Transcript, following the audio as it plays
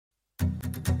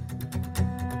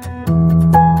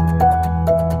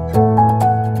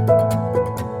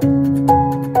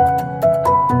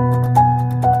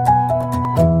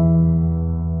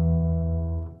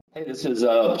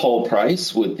Paul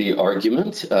Price with The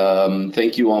Argument.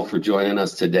 Thank you all for joining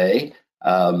us today.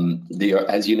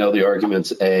 As you know, The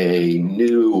Argument's a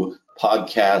new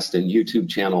podcast and YouTube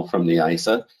channel from the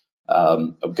ISA.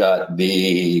 I've got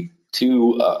the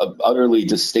two utterly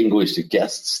distinguished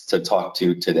guests to talk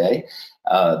to today.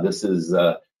 This is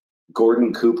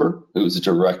Gordon Cooper, who's the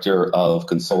Director of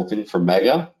Consulting for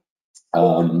Mega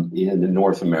in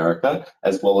North America,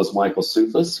 as well as Michael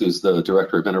Sioufas, who's the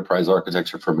Director of Enterprise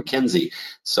Architecture for McKinsey.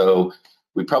 So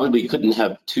we probably couldn't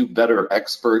have two better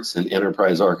experts in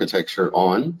enterprise architecture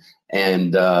on,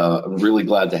 and I'm really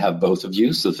glad to have both of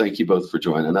you. So thank you both for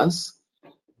joining us.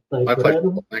 My pleasure.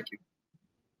 Thank you.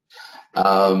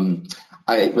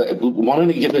 I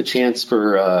wanted to give a chance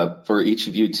for each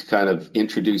of you to kind of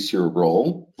introduce your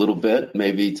role a little bit,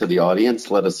 maybe to the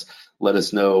audience. Let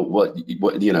us know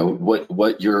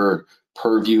what your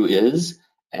purview is,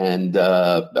 and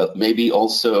maybe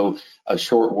also a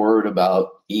short word about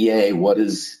EA. What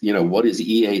is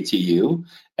EA to you,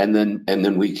 and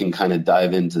then we can kind of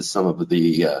dive into some of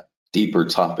the deeper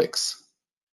topics.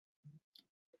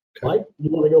 Mike,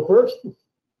 you want to go first?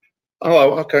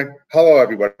 Oh, okay. Hello,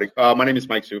 everybody. My name is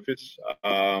Mike Sioufas.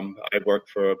 I work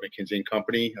for McKinsey &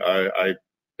 Company. I've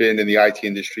been in the IT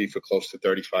industry for close to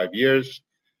 35 years.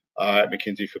 At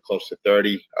McKinsey for close to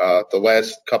 30. The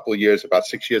last couple of years, about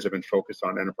 6 years, I've been focused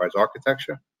on enterprise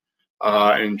architecture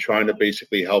and trying to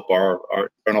basically help our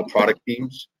internal product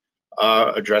teams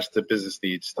address the business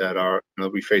needs that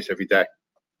we face every day.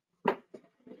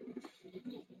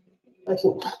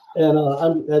 Excellent. And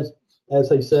I'm as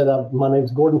they said, my name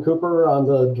is Gordon Cooper. I'm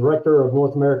the Director of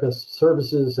North America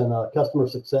Services and Customer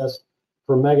Success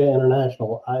for Mega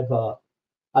International.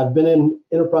 I've been in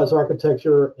enterprise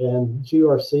architecture and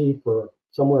GRC for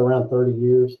somewhere around 30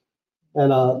 years.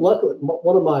 And luckily,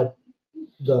 one of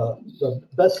the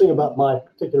best thing about my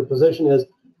particular position is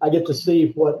I get to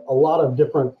see what a lot of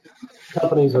different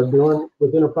companies are doing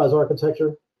with enterprise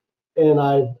architecture. And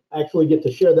I actually get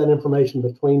to share that information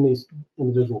between these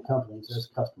individual companies as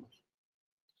customers.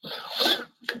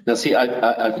 Now, see,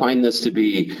 I find this to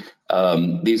be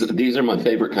these are my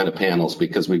favorite kind of panels,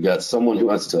 because we've got someone who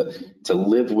has to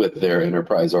live with their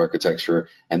enterprise architecture,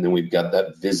 and then we've got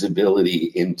that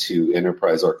visibility into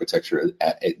enterprise architecture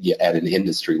at an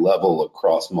industry level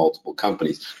across multiple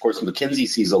companies. Of course, McKinsey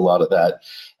sees a lot of that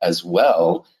as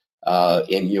well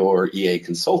in your EA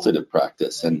consultative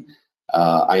practice, and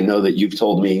I know that you've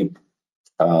told me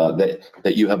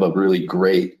that you have a really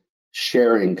great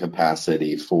sharing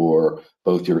capacity for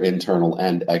both your internal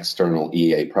and external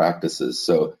EA practices.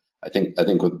 So I think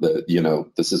with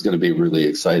this is going to be a really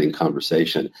exciting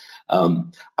conversation. I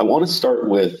want to start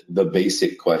with the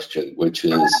basic question, which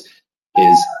is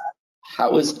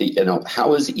how is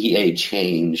EA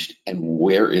changed and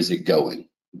where is it going?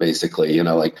 Basically,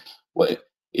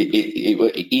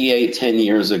 EA 10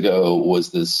 years ago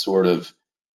was this sort of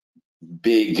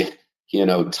big,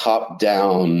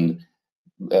 top-down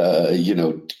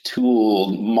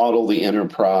tool, model the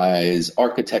enterprise,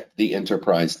 architect the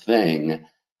enterprise thing.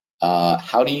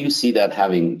 How do you see that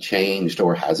having changed,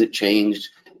 or has it changed?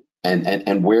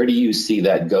 And where do you see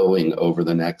that going over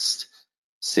the next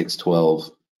 6, 12,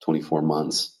 24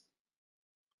 months?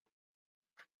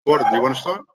 Gordon, do you want to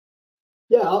start?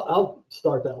 Yeah, I'll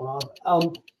start that one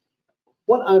off.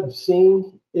 What I've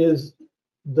seen is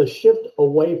the shift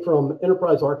away from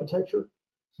enterprise architecture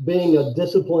being a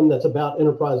discipline that's about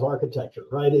enterprise architecture,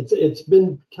 right? It's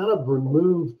been kind of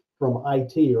removed from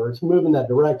IT, or it's moving that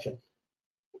direction.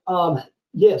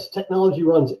 Yes, technology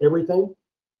runs everything.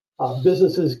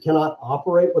 Businesses cannot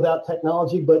operate without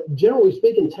technology, but generally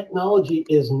speaking, technology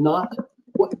is not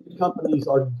what companies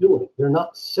are doing. They're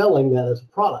not selling that as a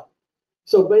product.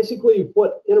 So basically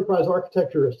what enterprise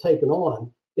architecture has taken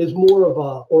on is more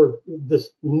of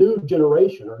this new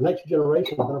generation or next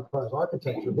generation of enterprise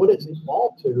architecture. What it's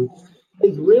evolved to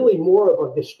is really more of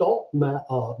a Gestalt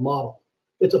model.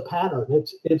 It's a pattern.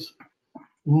 It's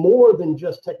more than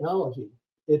just technology.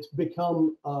 It's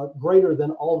become greater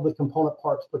than all of the component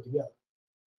parts put together.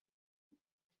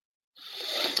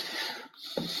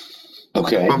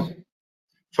 Okay.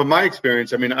 From my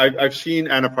experience, I mean, I've seen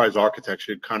enterprise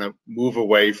architecture kind of move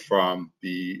away from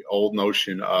the old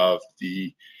notion of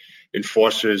the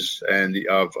enforcers and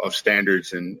of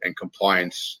standards and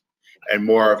compliance, and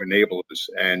more of enablers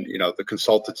and the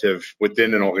consultative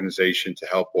within an organization to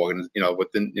help an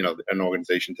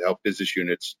organization to help business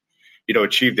units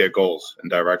achieve their goals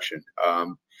and direction.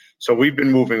 So we've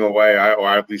been moving away, or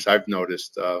at least I've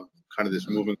noticed kind of this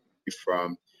moving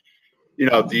from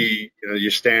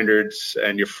your standards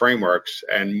and your frameworks,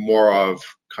 and more of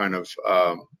kind of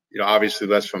obviously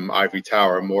less from ivory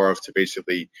tower, more of to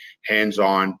basically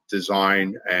hands-on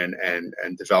design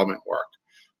and development work.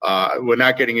 We're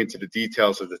not getting into the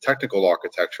details of the technical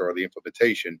architecture or the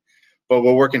implementation, but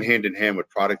we're working hand in hand with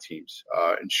product teams,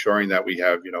 ensuring that we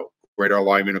have greater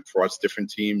alignment across different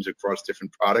teams, across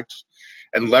different products,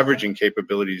 and leveraging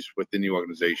capabilities within the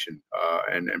organization,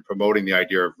 and promoting the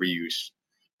idea of reuse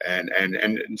and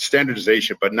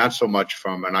standardization, but not so much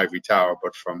from an ivory tower,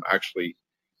 but from actually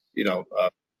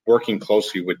working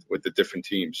closely with the different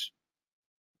teams.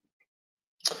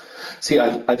 See,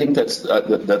 I think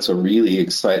that's a really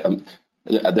exciting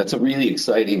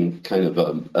kind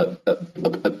of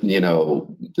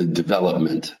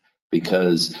development,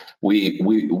 because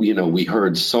we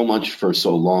heard so much for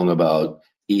so long about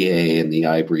EA and the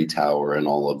ivory tower and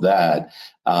all of that,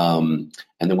 and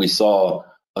then we saw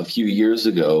a few years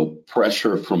ago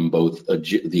pressure from both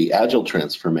the agile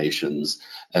transformations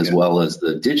as well as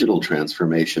the digital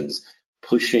transformations,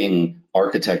 pushing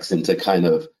architects into kind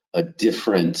of a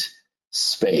different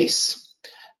space.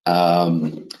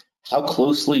 How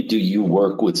closely do you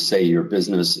work with, say, your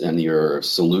business and your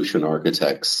solution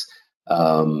architects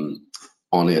on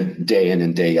a day in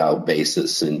and day out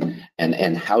basis,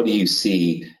 and how do you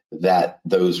see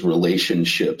those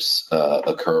relationships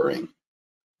occurring?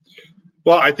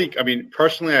 Well, I mean,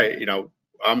 personally,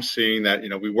 I'm seeing that,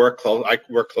 I work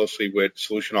closely with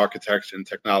solution architects and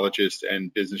technologists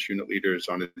and business unit leaders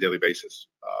on a daily basis.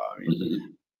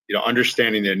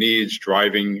 Understanding their needs,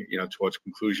 driving, towards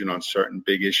conclusion on certain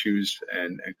big issues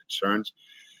and concerns,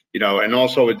 and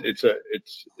also it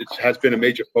has been a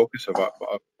major focus of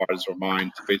ours or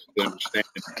mine to basically understand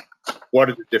what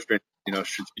are the different,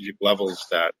 strategic levels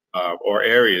that, or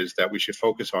areas that we should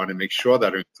focus on and make sure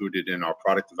that are included in our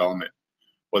product development.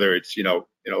 Whether it's,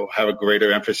 have a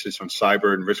greater emphasis on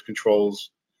cyber and risk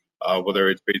controls, whether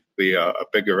it's basically a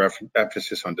bigger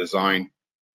emphasis on design.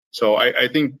 So I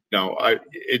think,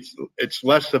 it's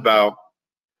less about,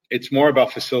 it's more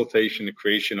about facilitation, the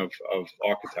creation of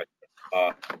architecture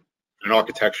and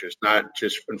architectures, not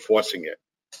just enforcing it,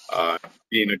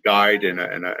 being a guide and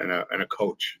a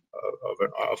coach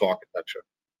of architecture.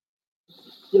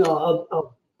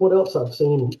 What else I've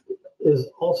seen is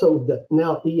also that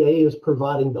now EA is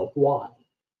providing the why,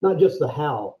 not just the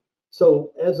how.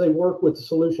 So as they work with the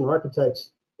solution architects,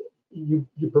 you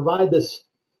provide this.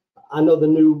 I know the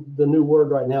new word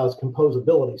right now is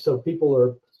composability. So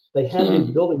they have these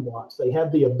building blocks. They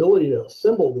have the ability to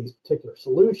assemble these particular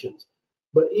solutions.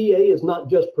 But EA is not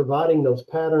just providing those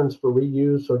patterns for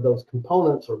reuse or those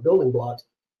components or building blocks.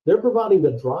 They're providing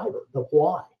the driver, the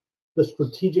why, the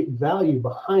strategic value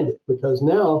behind it, because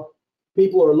now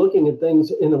people are looking at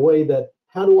things in a way that,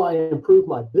 how do I improve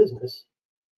my business?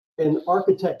 And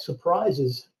architect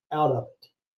surprises out of it.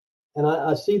 And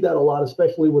I see that a lot,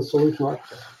 especially with solution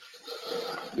architects.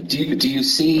 Do you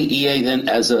see EA then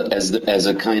as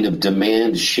a kind of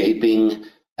demand shaping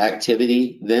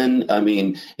activity then? I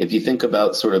mean, if you think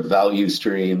about sort of value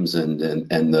streams and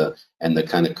the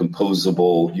kind of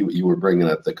composable, you were bringing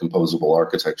up the composable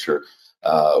architecture,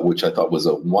 which I thought was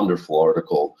a wonderful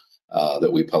article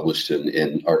that we published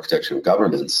in Architecture and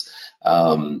Governance.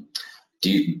 Do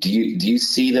you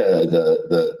see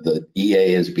the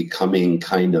EA as becoming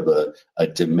kind of a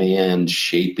demand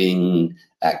shaping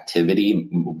activity,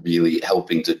 really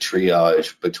helping to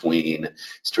triage between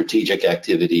strategic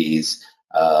activities,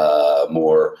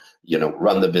 more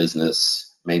run the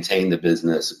business, maintain the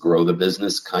business, grow the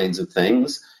business kinds of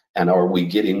things? And are we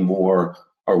getting more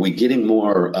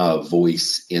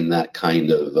voice in that kind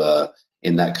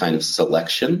of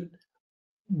selection?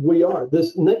 We are.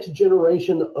 This next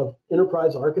generation of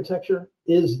enterprise architecture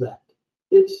is that.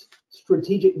 It's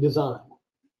strategic design.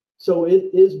 So it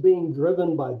is being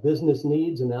driven by business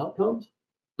needs and outcomes,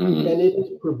 and it is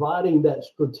providing that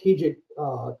strategic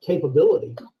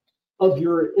capability of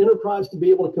your enterprise to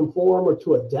be able to conform or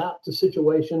to adapt to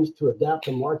situations, to adapt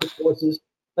to market forces.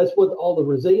 That's what all the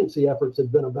resiliency efforts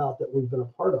have been about that we've been a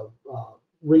part of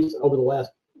over the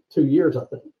last 2 years, I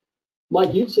think.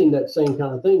 Mike, you've seen that same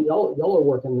kind of thing. Y'all are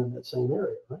working in that same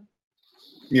area, right?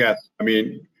 Yeah, I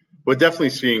mean, we're definitely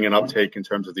seeing an uptake in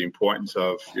terms of the importance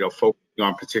of focusing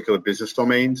on particular business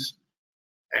domains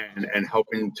and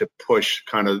helping to push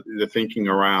kind of the thinking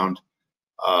around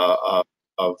of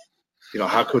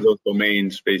how could those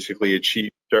domains basically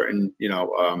achieve certain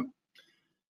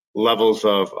levels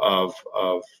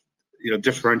of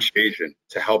differentiation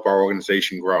to help our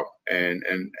organization grow, and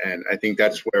I think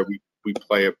that's where we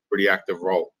play a pretty active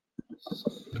role.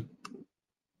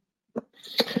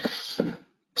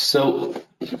 So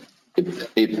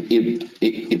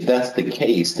if that's the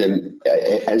case, then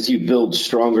as you build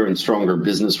stronger and stronger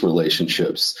business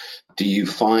relationships, do you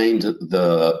find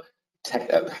the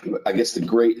tech, I guess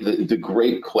the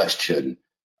great question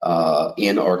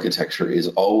in architecture is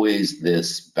always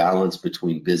this balance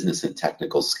between business and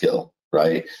technical skill,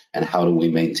 right? And how do we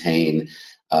maintain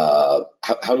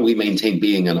how do we maintain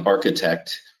being an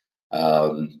architect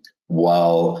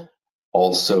while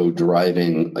also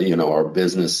driving, our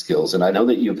business skills? And I know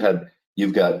that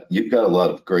you've got a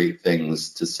lot of great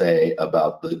things to say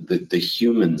about the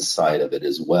human side of it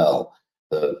as well,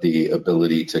 the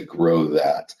ability to grow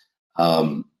that.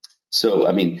 So,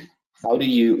 I mean, how do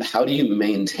you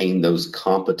maintain those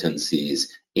competencies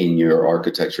in your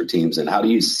architecture teams, and how do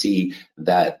you see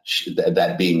that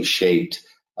being shaped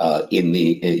in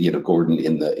the Gordon,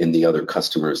 in the other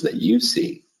customers that you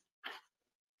see?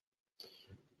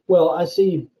 Well, I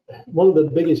see one of the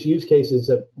biggest use cases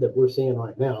that we're seeing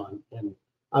right now, and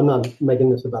I'm not making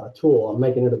this about a tool, I'm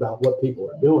making it about what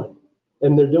people are doing.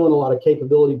 And they're doing a lot of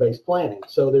capability-based planning.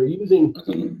 So they're using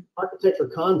architecture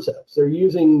concepts. They're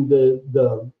using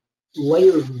the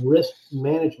layered risk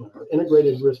management or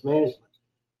integrated risk management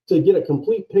to get a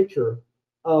complete picture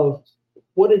of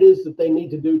what it is that they need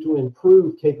to do to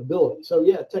improve capability. So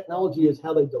yeah, technology is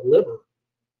how they deliver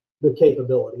the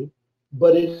capability,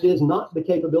 but it is not the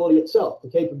capability itself. The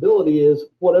capability is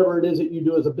whatever it is that you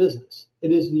do as a business.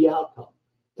 It is the outcome.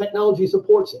 Technology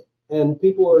supports it, and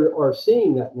people are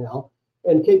seeing that now.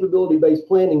 And capability-based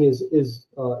planning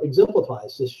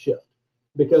exemplifies this shift,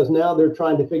 because now they're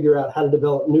trying to figure out how to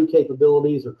develop new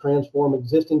capabilities or transform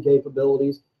existing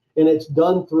capabilities, and it's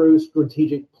done through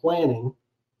strategic planning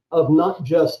of not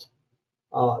just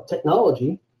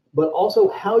technology, but also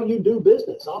how you do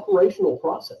business, operational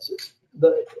processes.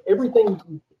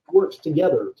 Everything works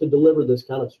together to deliver this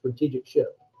kind of strategic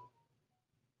shift.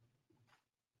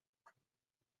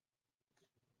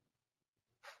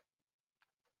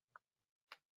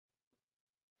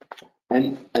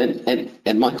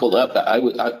 And Michael,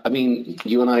 I mean,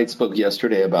 you and I spoke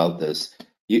yesterday about this.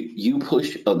 You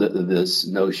push this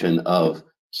notion of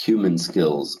human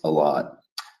skills a lot,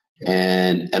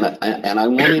 and I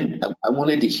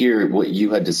wanted to hear what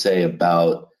you had to say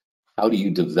about how do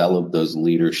you develop those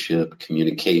leadership,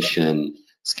 communication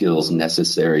skills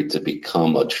necessary to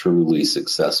become a truly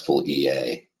successful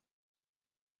EA.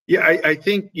 Yeah, I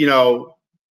think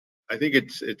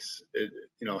it's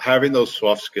having those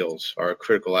soft skills are a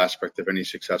critical aspect of any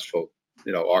successful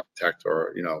architect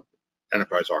or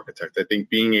enterprise architect. I think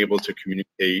being able to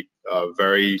communicate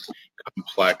very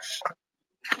complex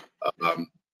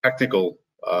technical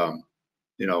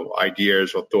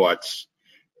ideas or thoughts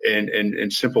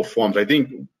in simple forms. I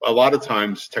think a lot of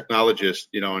times technologists,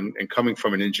 and coming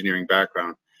from an engineering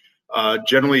background,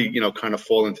 generally kind of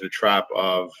fall into the trap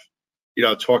of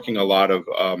talking a lot of,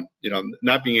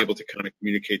 not being able to kind of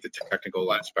communicate the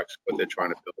technical aspects of what they're trying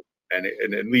to build. And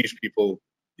it leaves people,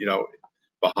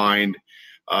 behind.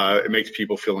 It makes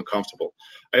people feel uncomfortable.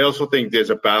 I also think there's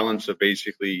a balance of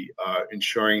basically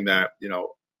ensuring that,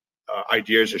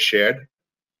 ideas are shared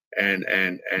and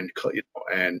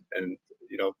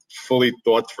fully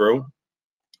thought through.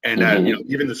 And that,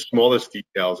 even the smallest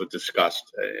details are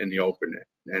discussed in the open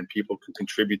and people can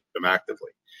contribute to them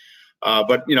actively.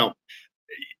 But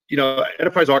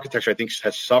enterprise architecture, I think,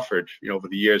 has suffered, over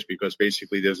the years because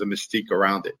basically there's a mystique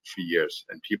around it for years,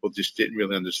 and people just didn't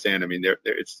really understand. I mean,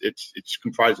 it's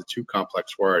comprised of two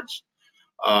complex words,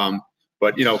 but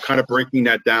kind of breaking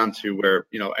that down to where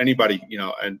anybody,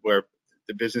 and where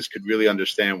the business could really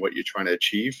understand what you're trying to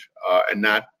achieve, and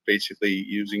not basically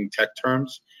using tech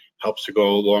terms, helps to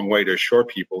go a long way to assure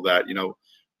people that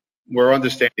we're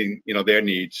understanding their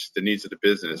needs, the needs of the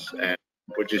business, and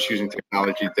we're just using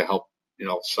technology to help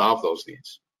solve those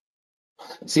needs.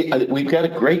 See, we've got a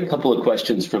great couple of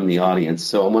questions from the audience,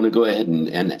 so I'm going to go ahead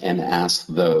and ask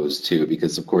those too,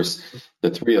 because of course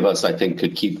the three of us, I think,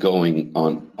 could keep going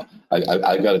on.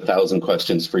 I've got 1,000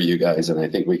 questions for you guys, and I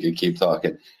think we could keep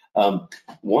talking.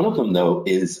 One of them, though,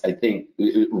 is I think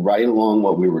right along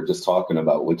what we were just talking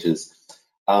about, which is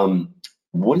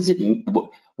what does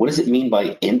it mean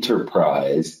by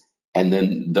enterprise? And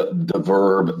then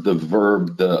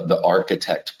the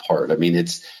architect part. I mean,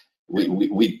 it's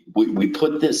we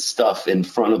put this stuff in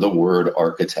front of the word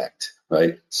architect,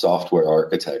 right? Software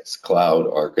architects, cloud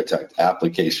architect,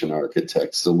 application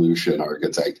architect, solution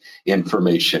architect,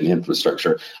 information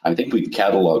infrastructure. I think we've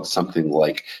cataloged something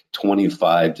like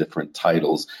 25 different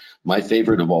titles. My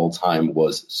favorite of all time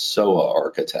was SOA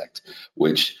architect,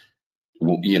 which,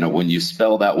 when you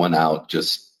spell that one out,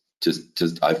 just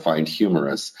I find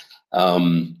humorous.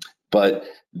 But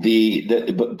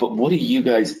But what do you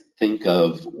guys think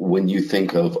of when you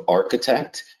think of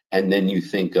architect, and then you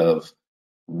think of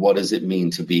what does it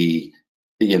mean to be,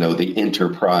 the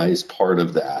enterprise part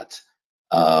of that?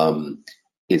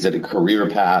 Is it a career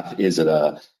path? Is it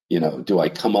do I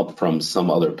come up from some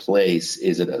other place?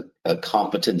 Is it a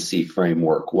competency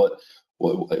framework?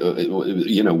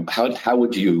 How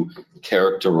would you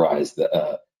characterize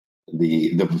the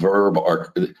verb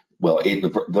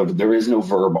there is no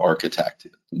verb architect.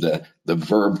 The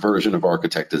verb version of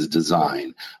architect is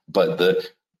design, but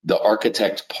the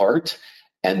architect part,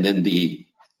 and then the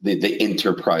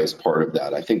enterprise part of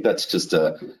that. I think that's just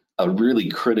a really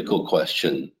critical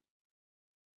question.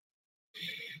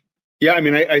 Yeah, I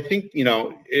mean, I think,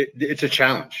 it's a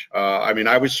challenge. I mean,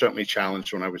 I was certainly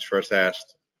challenged when I was first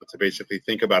asked to basically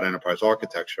think about enterprise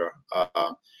architecture.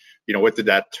 What did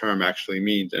that term actually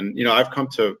mean? And, I've come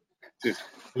to the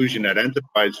conclusion that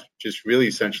enterprise just really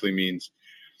essentially means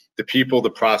the people,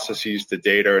 the processes, the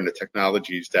data, and the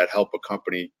technologies that help a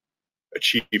company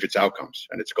achieve its outcomes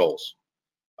and its goals.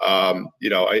 I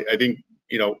think,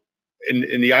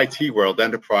 in the IT world,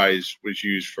 enterprise was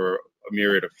used for a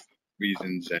myriad of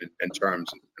reasons and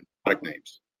terms and product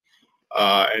names.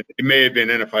 And it may have been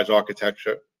enterprise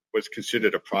architecture was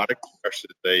considered a product versus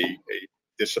a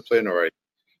discipline or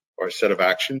a set of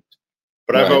actions.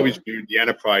 But I've always viewed the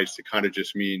enterprise to kind of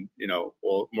just mean,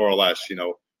 more or less,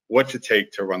 what's it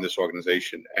take to run this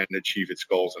organization and achieve its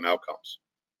goals and outcomes.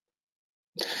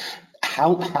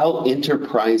 How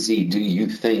enterprisey do you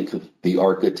think the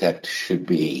architect should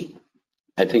be?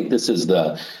 I think this is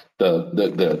this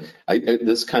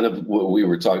kind of what we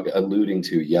were alluding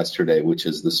to yesterday, which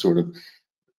is the sort of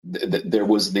there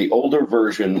was the older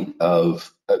version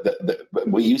of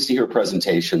we used to hear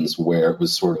presentations where it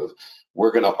was sort of,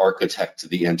 we're going to architect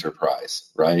the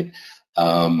enterprise, right?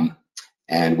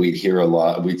 And we'd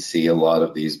see a lot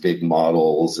of these big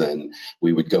models, and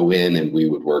we would go in and we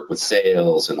would work with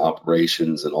sales and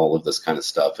operations and all of this kind of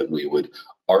stuff, and we would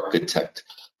architect.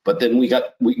 But then we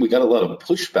got a lot of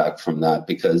pushback from that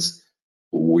because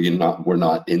we're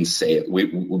not in sales.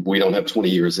 We don't have 20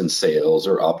 years in sales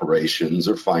or operations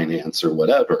or finance or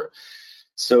whatever.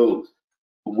 So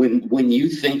when you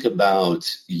think about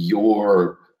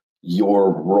your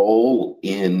role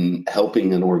in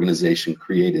helping an organization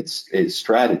create its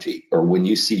strategy, or when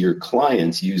you see your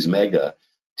clients use Mega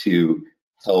to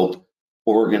help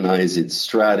organize its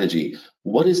strategy,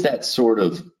 what is that sort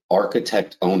of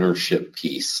architect ownership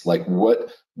piece? Like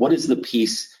what is the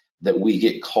piece that we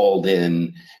get called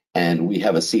in and we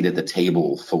have a seat at the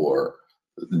table for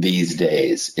these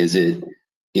days? Is it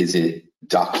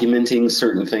documenting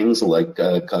certain things like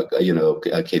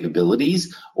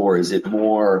capabilities, or is it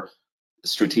more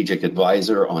strategic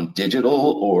advisor on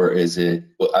digital, or is it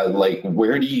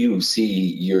where do you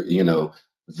see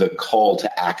the call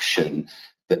to action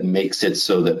that makes it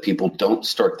so that people don't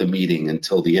start the meeting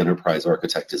until the enterprise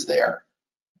architect is there?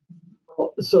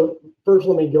 So first,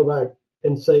 let me go back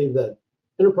and say that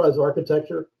enterprise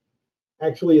architecture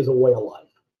actually is a way of life.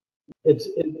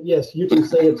 Yes, you can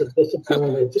say it's a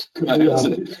discipline. It's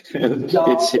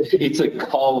a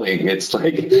calling. It's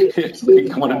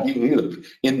like one of being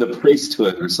in the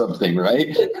priesthood or something, right?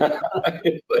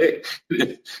 It's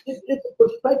a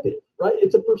perspective, right?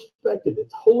 It's a perspective.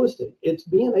 It's holistic. It's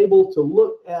being able to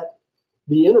look at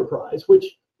the enterprise,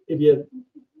 which, to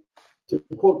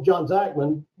quote John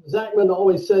Zachman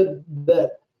always said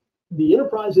that the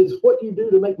enterprise is what you do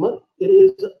to make money. It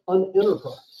is an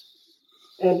enterprise.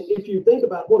 And if you think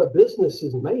about what a business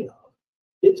is made of,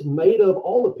 it's made of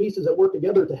all the pieces that work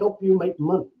together to help you make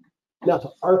money. Now, to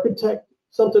architect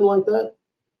something like that,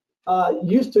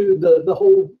 used to the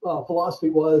whole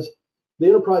philosophy was the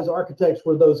enterprise architects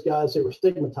were those guys that were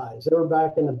stigmatized. They were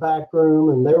back in the back room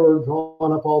and they were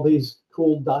drawing up all these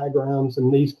cool diagrams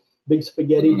and these big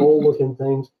spaghetti bowl looking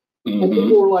things. Mm-hmm. And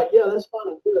people were like, yeah, that's fine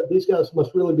and good. These guys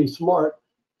must really be smart.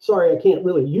 Sorry, I can't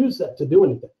really use that to do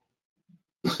anything.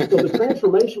 So the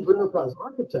transformation for enterprise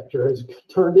architecture has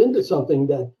turned into something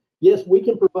that, yes, we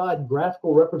can provide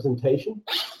graphical representation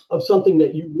of something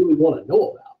that you really want to know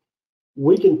about.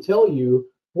 We can tell you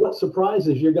what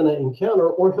surprises you're going to encounter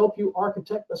or help you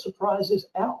architect the surprises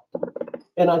out.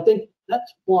 And I think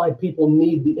that's why people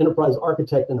need the enterprise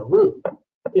architect in a room.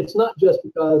 It's not just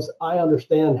because I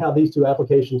understand how these two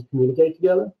applications communicate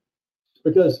together,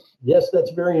 because, yes,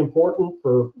 that's very important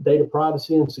for data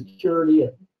privacy and security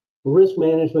and risk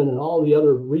management and all the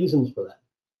other reasons for that.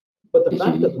 But the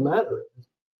fact of the matter is,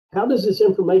 how does this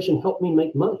information help me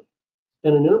make money?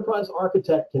 And an enterprise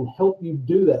architect can help you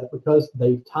do that because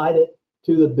they've tied it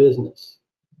to the business.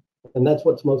 And that's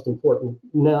what's most important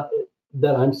now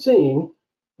that I'm seeing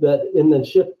that in the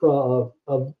shift of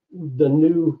the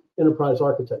new enterprise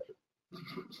architecture?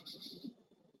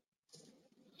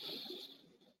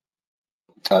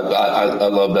 I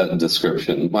love that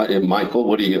description. Michael,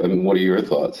 what are your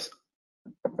thoughts?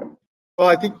 Well,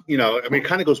 I think, it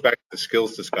kind of goes back to the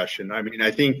skills discussion. I mean,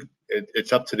 I think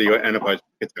it's up to the enterprise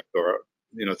architect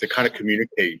to kind of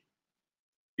communicate,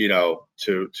 to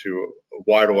a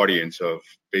wide audience of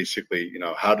basically,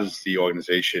 how does the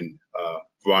organization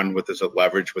run? What does it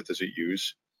leverage? What does it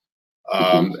use?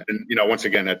 And, once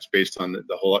again, that's based on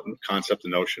the whole concept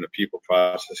and notion of people,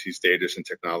 processes, data, and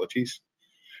technologies.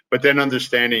 But then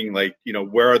understanding,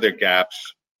 where are their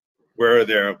gaps? Where are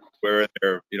their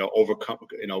overcome,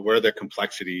 where are their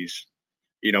complexities,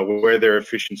 where are their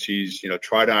efficiencies,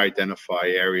 try to identify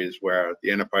areas where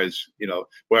the enterprise,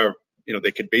 where,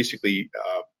 they could basically,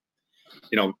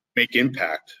 make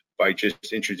impact by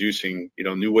just introducing,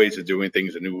 new ways of doing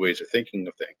things and new ways of thinking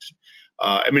of things.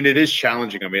 I mean, it is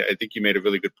challenging. I mean, I think you made a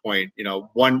really good point.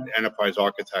 One enterprise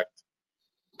architect,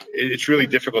 it's really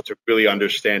difficult to really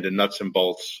understand the nuts and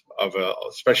bolts of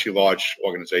especially large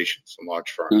organizations and large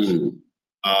firms.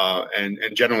 And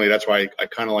generally, that's why I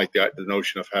kind of like the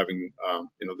notion of having,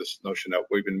 this notion that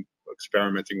we've been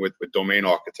experimenting with domain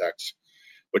architects,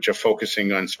 which are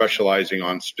focusing on specializing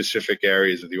on specific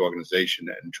areas of the organization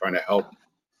and trying to help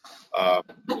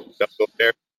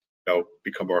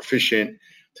become more efficient,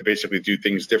 to basically do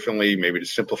things differently, maybe to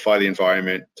simplify the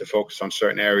environment, to focus on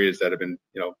certain areas that have been,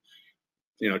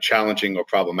 challenging or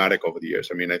problematic over the years.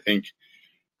 I mean, I think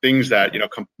things that,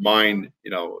 come to mind,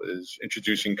 is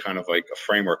introducing kind of like a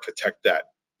framework to tech debt,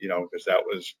 because that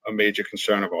was a major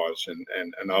concern of ours and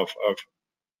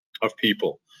of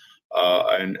people.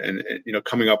 And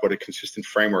coming up with a consistent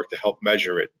framework to help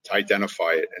measure it, to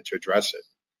identify it, and to address it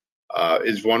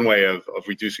is one way of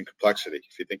reducing complexity,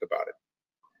 if you think about it.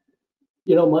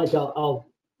 Mike, I'll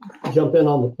jump in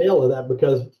on the tail of that,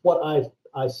 because what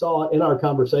I saw in our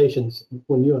conversations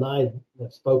when you and I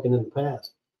have spoken in the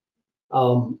past,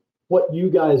 what you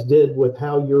guys did with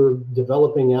how you're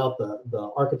developing out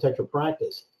the architecture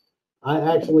practice, I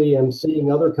actually am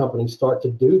seeing other companies start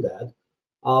to do that.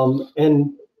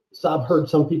 And so I've heard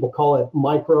some people call it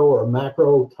micro or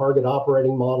macro target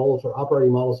operating models or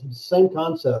operating models. It's the same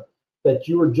concept that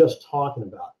you were just talking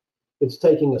about. It's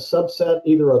taking a subset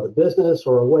either of the business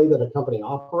or a way that a company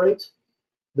operates,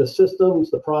 the systems,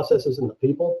 the processes, and the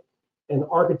people, and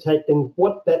architecting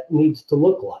what that needs to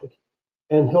look like,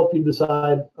 and help you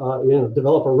decide,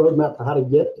 develop a roadmap for how to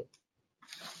get it.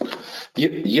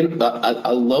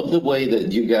 I love the way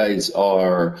that you guys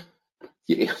are.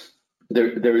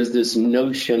 There is this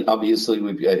notion. Obviously,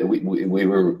 we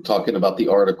were talking about the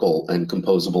article and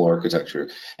composable architecture,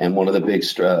 and one of the big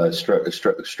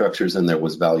structures in there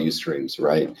was value streams,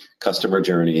 right? Customer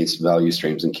journeys, value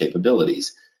streams, and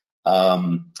capabilities,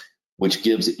 which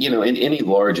gives, in any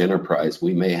large enterprise,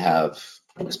 we may have,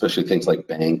 especially things like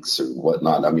banks or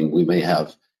whatnot. I mean, we may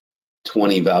have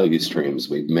 20 value streams.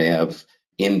 We may have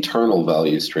internal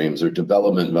value streams or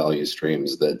development value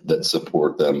streams that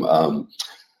support them.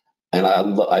 But I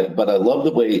love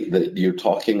the way that you're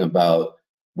talking about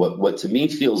what to me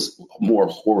feels more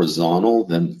horizontal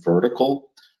than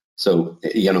vertical. So,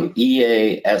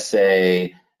 EA, SA,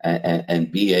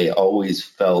 and BA always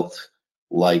felt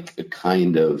like a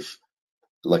kind of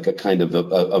a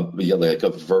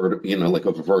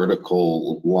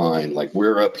vertical line, like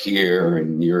we're up here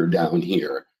and you're down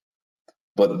here.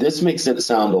 But this makes it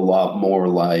sound a lot more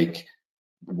like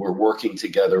we're working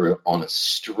together on a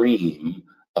stream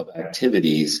of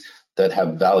activities that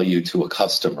have value to a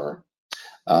customer,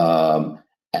 and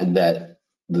that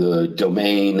the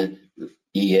domain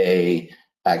EA,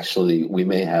 actually, we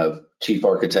may have chief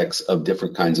architects of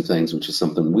different kinds of things, which is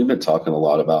something we've been talking a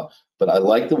lot about. But I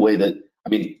like the way that,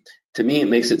 to me, it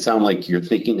makes it sound like you're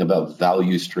thinking about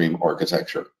value stream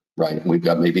architecture, right? We've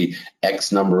got maybe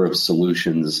X number of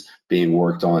solutions being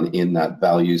worked on in that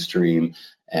value stream,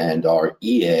 and our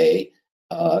EA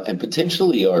and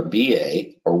potentially our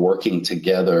BA are working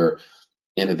together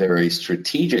in a very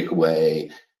strategic way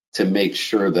to make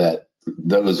sure that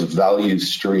those value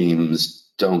streams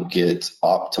don't get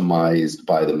optimized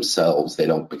by themselves. They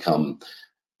don't become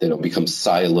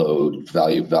siloed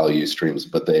value streams,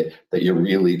 but that you're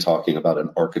really talking about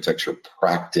an architecture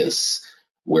practice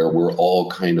where we're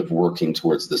all kind of working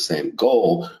towards the same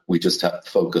goal. We just have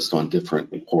focused on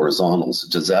different horizontals.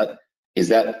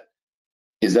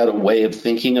 Is that a way of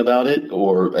thinking about it,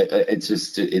 or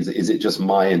is it just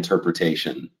my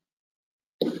interpretation?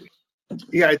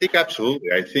 Yeah, I think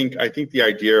absolutely. I think the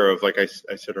idea of, like I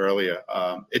said earlier,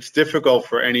 it's difficult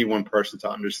for any one person to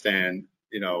understand,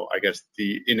 I guess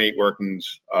the innate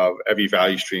workings of every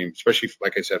value stream, especially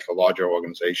like I said, for larger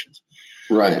organizations.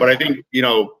 Right. But I think,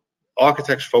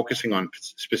 architects focusing on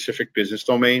specific business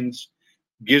domains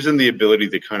gives them the ability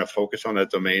to kind of focus on that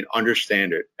domain,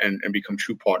 understand it, and become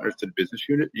true partners to the business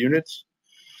units.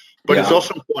 But it's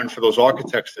also important for those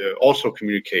architects to also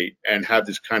communicate and have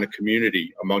this kind of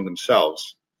community among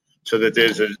themselves, so that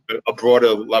there's a broader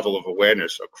level of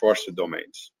awareness across the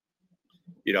domains.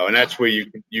 And that's where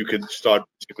you could start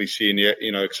basically seeing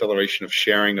the acceleration of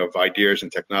sharing of ideas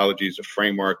and technologies, of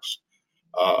frameworks,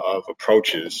 of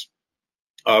approaches.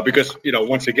 Because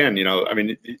once again, there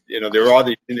are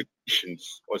the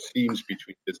integrations or themes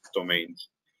between business domains,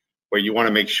 where you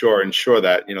want to ensure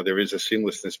that there is a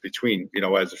seamlessness between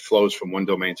as it flows from one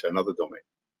domain to another domain.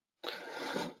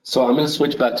 So I'm going to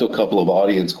switch back to a couple of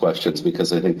audience questions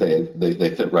because I think they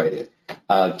fit right in.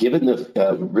 Given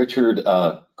the Richard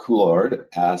Coulard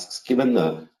asks, given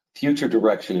the future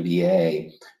direction of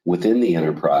EA within the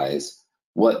enterprise,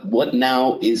 what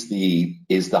now is the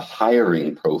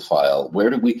hiring profile? Where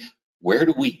do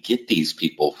we get these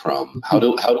people from? How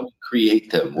do we create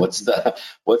them? What's the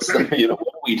what do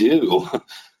we do?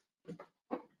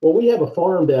 Well, we have a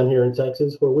farm down here in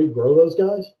Texas where we grow those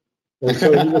guys. And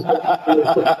so you just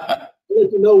let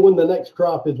you know when the next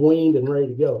crop is weaned and ready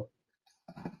to go.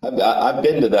 I've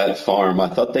been to that farm. I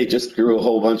thought they just grew a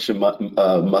whole bunch of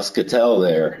muscatel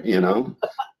there,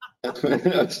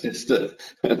 It's just a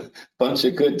bunch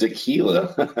of good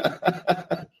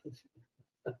tequila.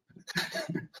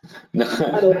 Where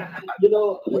are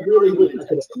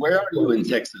you in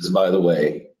Texas, by the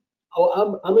way?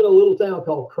 Oh, I'm in a little town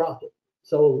called Crockett.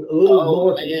 So a little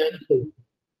north. Man.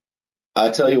 I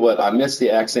tell you what, I miss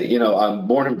the accent. I'm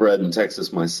born and bred in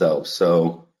Texas myself,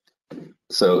 so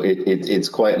it's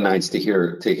quite nice to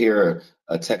hear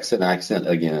a Texan accent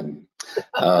again.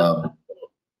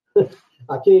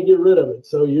 I can't get rid of it,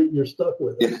 so you're stuck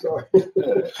with it. Sorry.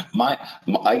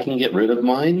 I can get rid of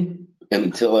mine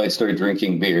until I start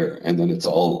drinking beer, and then it's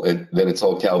all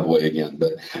cowboy again.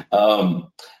 But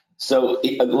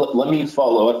let me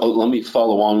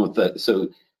follow on with that. So,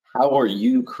 how are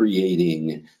you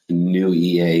creating new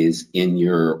EAs in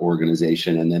your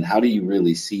organization, and then how do you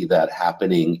really see that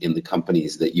happening in the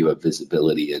companies that you have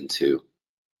visibility into?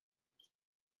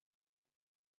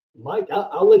 Mike,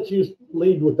 I'll let you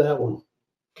lead with that one.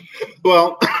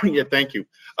 Well, yeah, thank you.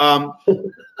 Yeah,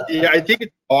 I think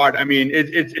it's hard. I mean,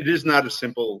 it is not a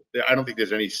simple. I don't think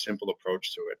there's any simple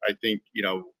approach to it. I think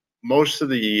most of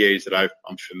the EAs that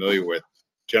I'm familiar with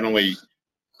generally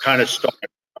kind of start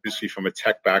obviously from a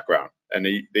tech background, and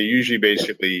they usually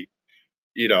basically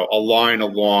align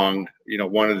along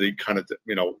one of the kind of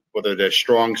whether they're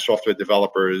strong software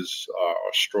developers or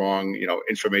strong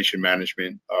information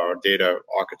management or data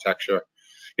architecture.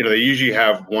 They usually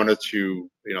have one or two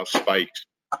spikes,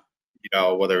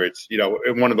 whether it's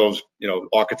in one of those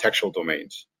architectural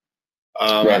domains.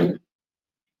 Right.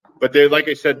 But they, like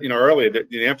I said earlier,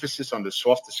 the emphasis on the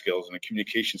softer skills and the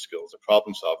communication skills, the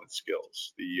problem solving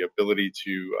skills, the ability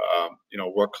to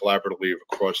work collaboratively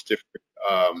across different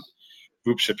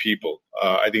groups of people.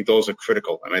 I think those are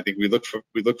critical, and I think we look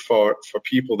for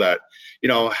people that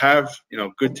have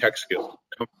good tech skills,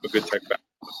 come from a good tech background,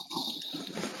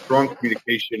 strong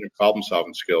communication and problem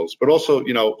solving skills, but also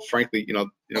frankly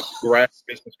grasp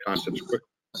business concepts quickly,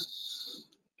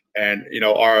 and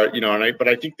but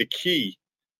I think the key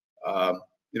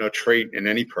trait in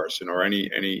any person or any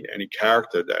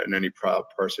character that in any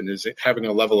person is having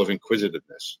a level of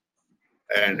inquisitiveness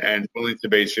and willing to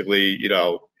basically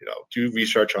do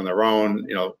research on their own,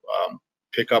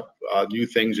 pick up new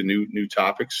things and new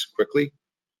topics quickly.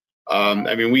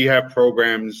 I mean, we have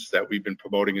programs that we've been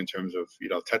promoting in terms of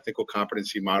technical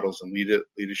competency models and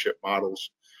leadership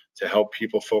models to help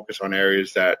people focus on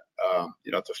areas that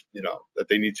that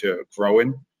they need to grow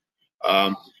in.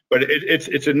 But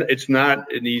it's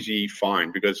not an easy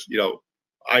find, because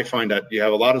I find that you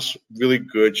have a lot of really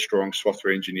good, strong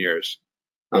software engineers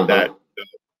that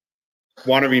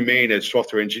want to remain as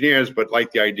software engineers, but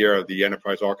like the idea of the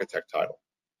enterprise architect title.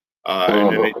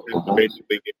 And then they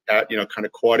basically get kind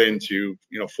of caught into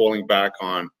falling back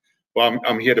on, well,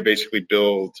 I'm here to basically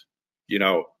build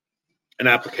an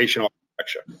application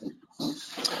architecture.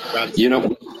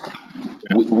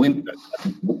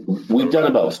 We've done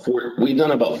about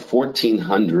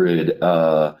 1,400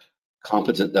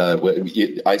 competent.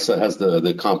 ISA has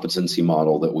the competency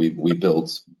model that we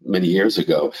built many years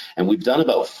ago, and we've done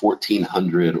about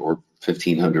 1,400 or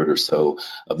 1,500 or so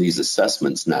of these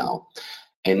assessments now,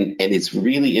 and it's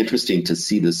really interesting to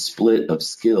see the split of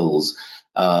skills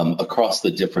across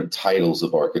the different titles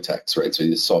of architects, right? So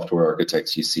the software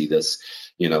architects, you see this,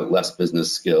 less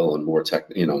business skill and more tech,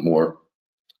 more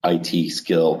IT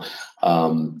skill.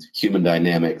 Human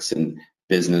dynamics and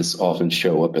business often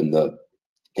show up in the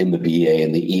BA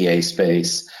and the EA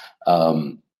space.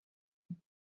 But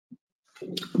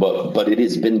it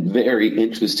has been very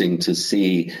interesting to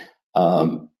see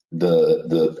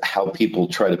the how people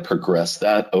try to progress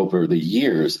that over the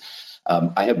years.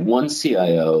 I had one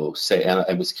CIO say, and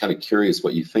I was kind of curious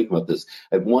what you think about this.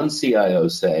 I had one CIO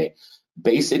say,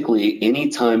 basically,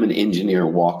 anytime an engineer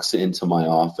walks into my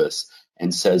office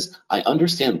and says, I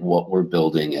understand what we're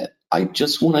building it, I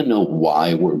just want to know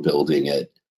why we're building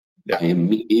it, Yeah. I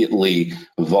immediately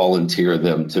volunteer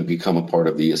them to become a part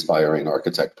of the Aspiring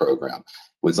Architect program. It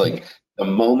was like the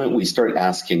moment we start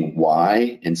asking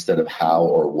why instead of how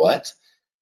or what,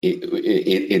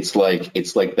 it's like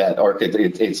that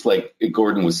it's like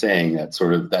Gordon was saying, that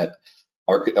sort of that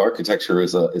architecture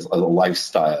is a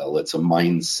lifestyle, it's a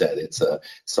mindset, it's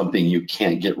something you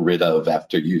can't get rid of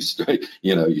after you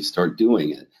start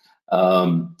doing it.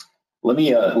 Let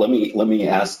me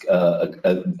ask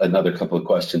another couple of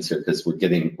questions here, because we're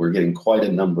getting quite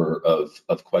a number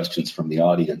of questions from the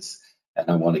audience, and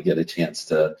I want to get a chance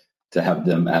to have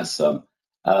them ask some.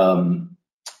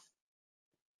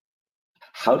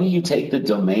 How do you take the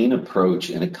domain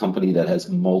approach in a company that has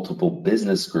multiple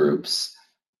business groups,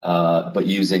 but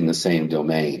using the same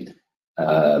domain?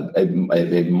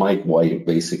 Mike White,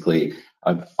 basically,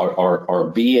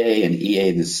 are BA and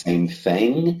EA the same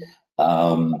thing?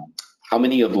 How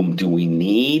many of them do we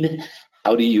need?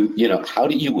 How do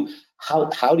you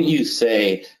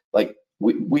say, like,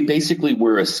 we basically,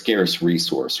 we're a scarce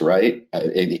resource, right?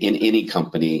 In any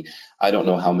company. I don't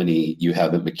know how many you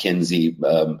have at McKinsey,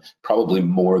 probably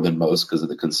more than most because of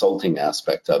the consulting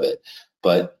aspect of it.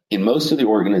 But in most of the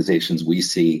organizations we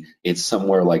see, it's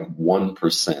somewhere like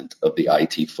 1% of the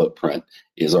IT footprint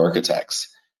is architects.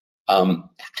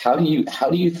 How do you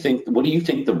think, what do you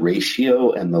think the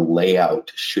ratio and the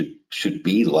layout should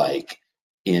be like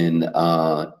in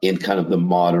kind of the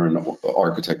modern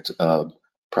architect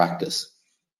practice?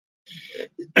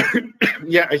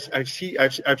 Yeah,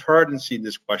 I've heard and seen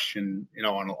this question,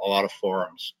 on a lot of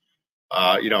forums,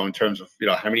 in terms of,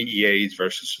 how many EAs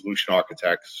versus solution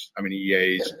architects, how many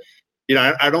EAs.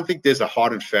 I don't think there's a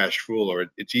hard and fast rule, or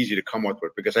it's easy to come up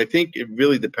with, because I think it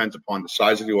really depends upon the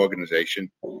size of the organization.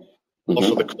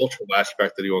 Also, the cultural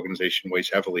aspect of the organization weighs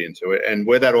heavily into it, and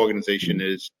where that organization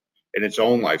is in its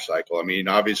own life cycle. I mean,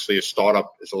 obviously, a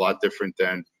startup is a lot different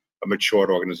than a matured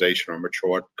organization or a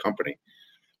matured company.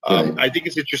 I think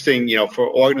it's interesting, for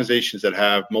organizations that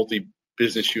have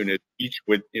multi-business units, each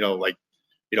with,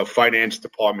 finance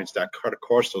departments that cut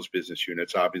across those business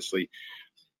units. Obviously,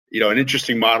 an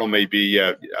interesting model may be,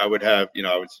 I would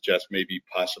suggest maybe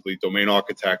possibly domain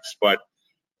architects, but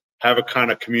have a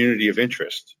kind of community of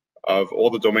interest of all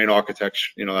the domain architects,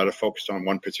 that are focused on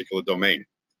one particular domain.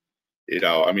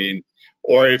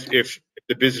 Or if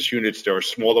the business units, there are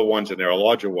smaller ones and there are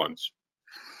larger ones.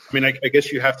 I mean, I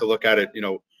guess you have to look at it,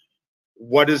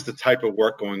 what is the type of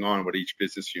work going on with each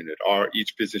business unit? Are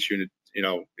each business unit,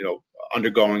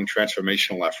 undergoing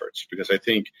transformational efforts? Because I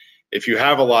think if you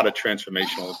have a lot of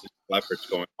transformational efforts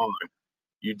going on,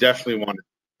 you definitely want a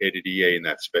dedicated EA in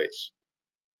that space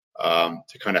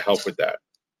to kind of help with that.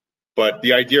 But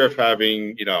the idea of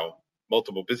having,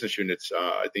 multiple business units,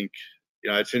 I think,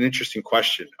 it's an interesting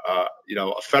question.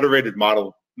 A federated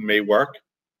model may work.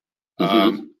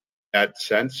 That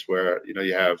sense where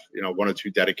you have one or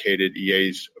two dedicated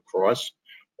EAs across,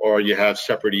 or you have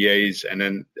separate EAs and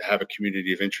then have a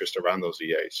community of interest around those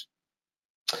EAs.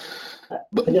 I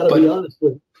gotta be honest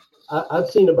with you, I've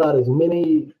seen about as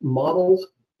many models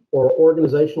or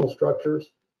organizational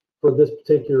structures for this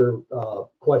particular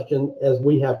question as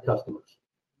we have customers.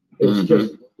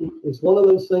 It's it's one of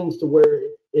those things to where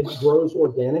it grows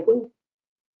organically.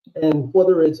 And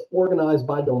whether it's organized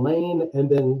by domain and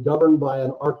then governed by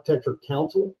an architecture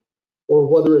council, or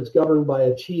whether it's governed by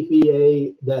a chief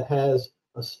EA that has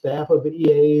a staff of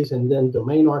EAs and then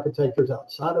domain architectures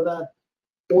outside of that,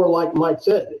 or like Mike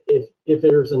said, if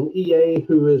there's an EA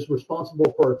who is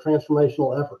responsible for a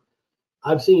transformational effort.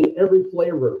 I've seen every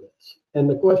flavor of this. And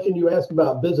the question you asked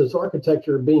about business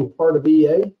architecture being part of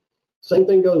EA, same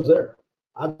thing goes there.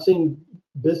 I've seen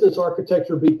business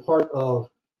architecture be part of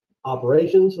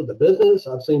operations of the business.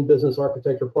 I've seen business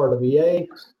architecture part of EA.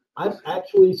 I've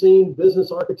actually seen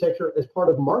business architecture as part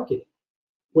of marketing,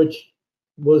 which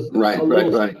was right.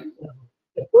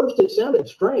 At first, it sounded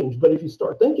strange, but if you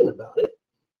start thinking about it,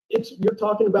 you're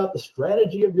talking about the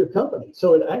strategy of your company.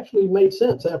 So it actually made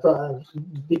sense after I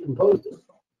decomposed it.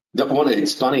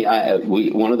 It's funny.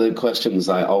 One of the questions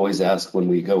I always ask when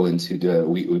we go into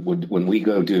when we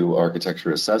go do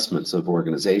architecture assessments of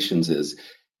organizations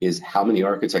is how many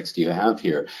architects do you have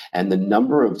here? And the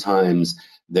number of times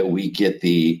that we get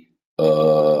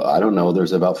I don't know,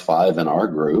 there's about 5 in our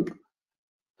group.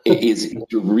 It is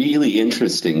really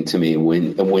interesting to me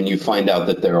when you find out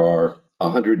that there are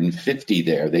 150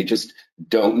 there. They just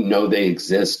don't know they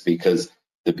exist because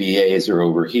the BAs are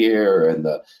over here and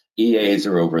the EAs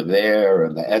are over there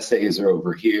and the SAs are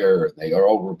over here. And they are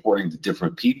all reporting to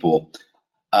different people.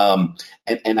 And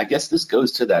I guess this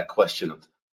goes to that question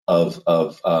of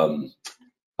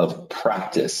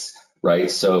practice, right?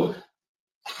 So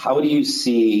how do you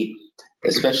see,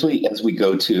 especially as we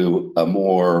go to a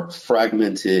more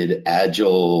fragmented,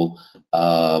 agile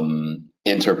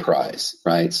enterprise,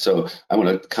 right? So I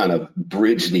want to kind of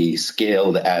bridge the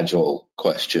scaled agile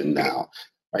question now,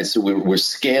 right? So we're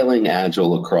scaling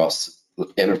agile across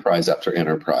enterprise after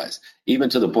enterprise, even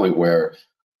to the point where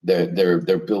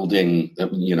they're building,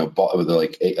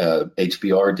 like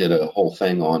HBR did a whole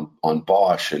thing on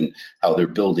Bosch and how they're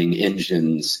building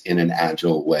engines in an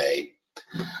agile way.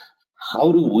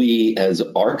 How do we as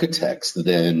architects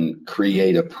then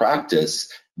create a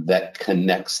practice that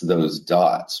connects those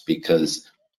dots? Because,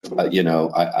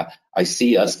 I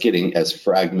see us getting as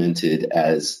fragmented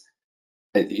as,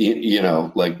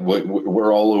 like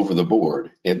we're all over the board,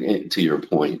 to your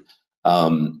point.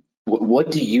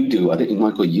 What do you do? I think,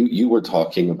 Michael, you were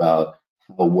talking about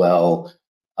how well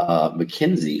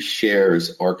McKinsey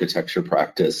shares architecture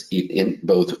practice in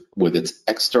both with its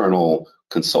external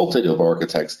consultative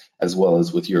architects as well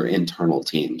as with your internal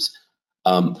teams.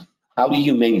 How do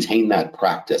you maintain that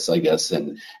practice, I guess,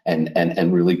 and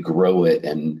really grow it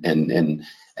and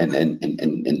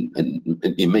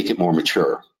make it more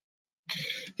mature?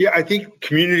 Yeah, I think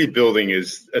community building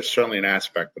is certainly an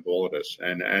aspect of all of this,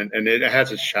 and it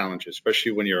has its challenges,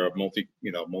 especially when you're a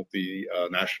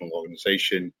multinational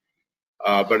organization.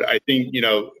 But I think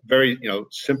very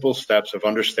simple steps of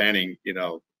understanding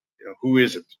who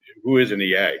is an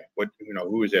EA,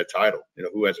 who is their title,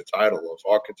 who has a title of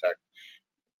architect,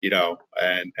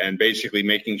 and basically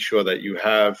making sure that you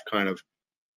have kind of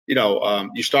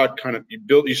you start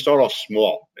off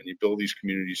small and you build these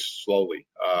communities slowly.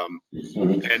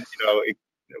 And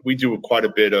we do quite a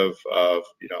bit of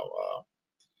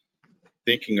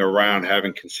thinking around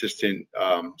having consistent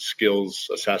skills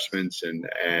assessments and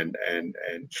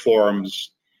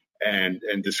forums and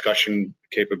discussion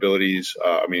capabilities.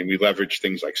 I mean, we leverage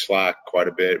things like Slack quite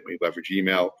a bit. We leverage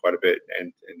email quite a bit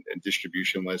and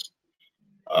distribution lists.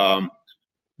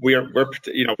 We're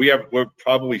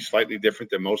probably slightly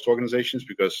different than most organizations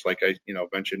because, like I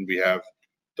mentioned, we have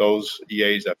those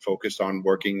EAs that focus on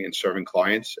working and serving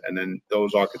clients, and then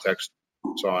those architects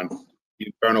focus on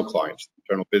internal clients,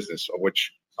 internal business, of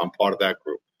which I'm part of that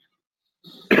group.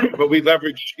 But we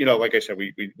leverage, like I said,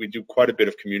 we do quite a bit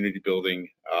of community building,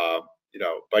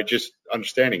 by just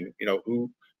understanding,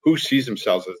 who sees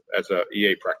themselves as a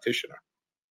EA practitioner.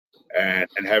 And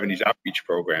having these outreach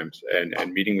programs and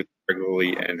meeting with them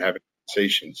regularly and having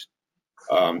conversations,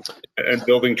 and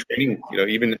building training,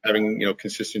 even having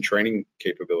consistent training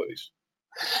capabilities.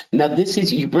 Now,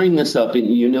 you bring this up,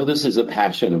 and this is a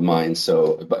passion of mine.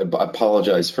 So I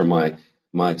apologize for my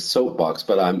soapbox,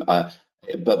 but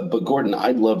but Gordon,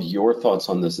 I'd love your thoughts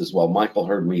on this as well. Michael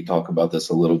heard me talk about this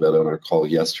a little bit on our call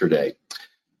yesterday.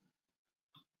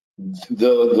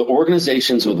 The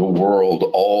organizations of the world,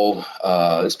 all,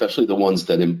 especially the ones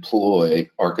that employ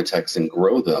architects and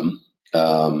grow them,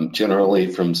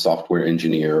 generally from software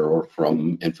engineer or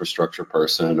from infrastructure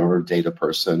person or data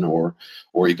person or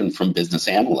even from business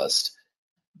analyst,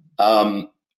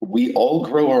 we all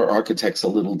grow our architects a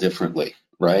little differently,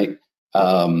 right?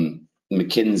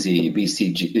 McKinsey,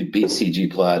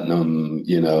 BCG Platinum,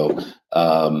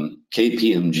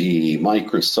 KPMG,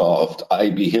 Microsoft,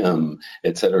 IBM,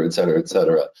 et cetera, et cetera, et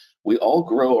cetera. We all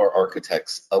grow our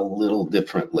architects a little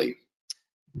differently.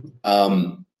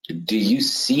 Do you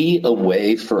see a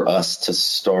way for us to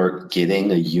start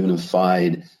getting a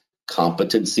unified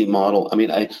competency model? I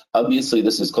mean, obviously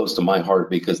this is close to my heart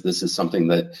because this is something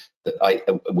that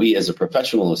we as a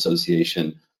professional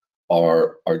association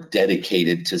are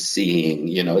dedicated to seeing.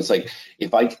 It's like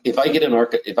if I get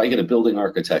a building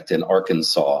architect in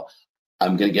Arkansas,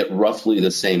 I'm going to get roughly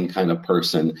the same kind of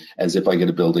person as if I get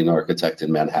a building architect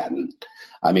in Manhattan.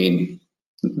 I mean,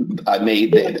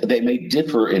 they may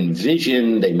differ in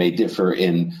vision, they may differ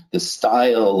in the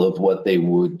style of what they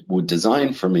would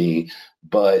design for me,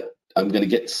 but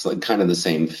kind of the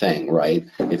same thing, right?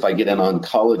 If I get an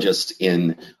oncologist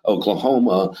in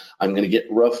Oklahoma, I'm going to get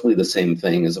roughly the same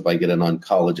thing as if I get an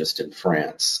oncologist in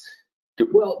France.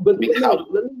 Well, but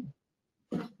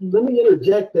let me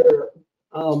interject there.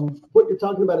 What you're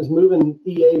talking about is moving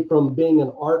EA from being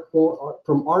an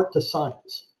from art to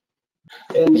science.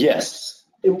 And yes.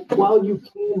 And while you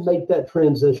can make that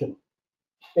transition,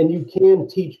 and you can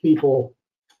teach people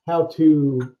how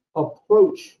to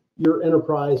approach your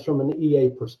enterprise from an EA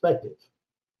perspective,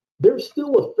 there's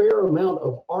still a fair amount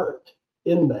of art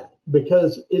in that,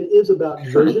 because it is about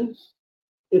vision.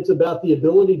 It's about the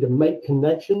ability to make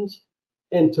connections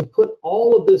and to put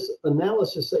all of this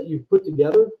analysis that you've put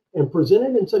together and present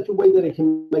it in such a way that it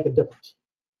can make a difference.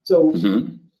 So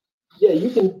yeah, you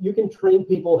can train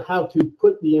people how to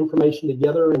put the information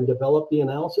together and develop the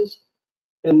analysis.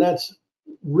 And that's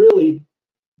really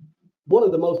one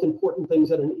of the most important things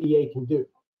that an EA can do.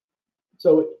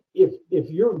 So if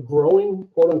you're growing,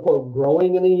 quote unquote,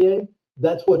 growing an EA,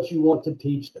 that's what you want to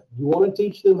teach them. You want to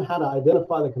teach them how to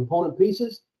identify the component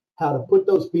pieces, how to put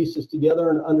those pieces together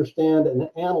and understand and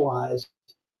analyze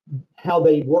how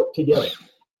they work together.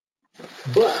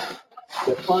 But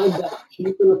to find that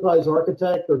chief enterprise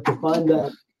architect, or to find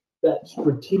that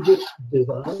strategic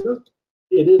designer,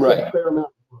 it is a fair amount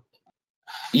of work.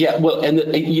 Yeah, well, and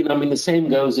the same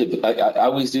goes if I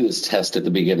always do this test at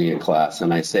the beginning of class,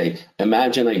 and I say,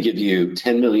 imagine I give you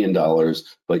 $10 million,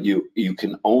 but you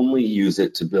can only use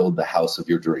it to build the house of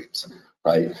your dreams,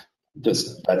 right?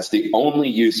 That's the only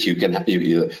use you can have.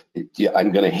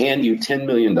 I'm going to hand you $10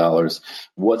 million.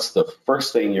 What's the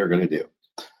first thing you're going to do?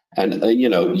 And,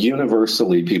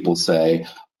 universally people say,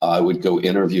 I would go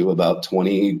interview about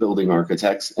 20 building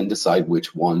architects and decide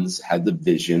which ones had the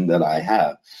vision that I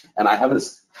have. And I have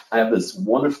this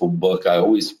wonderful book. I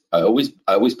always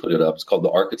put it up. It's called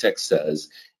The Architect Says,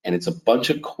 and it's a bunch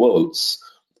of quotes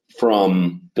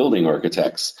from building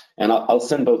architects. And I'll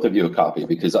send both of you a copy,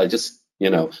 because I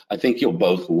think you'll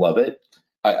both love it.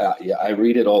 I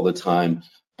read it all the time,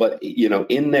 but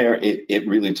in there it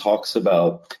really talks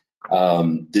about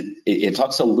it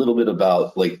talks a little bit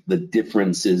about like the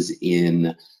differences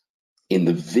in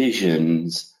the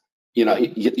visions.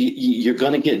 You're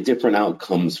going to get different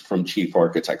outcomes from chief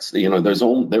architects. There was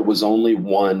only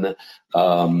one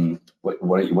only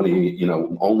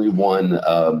one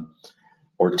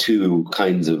or two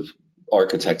kinds of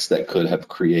architects that could have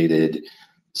created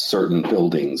certain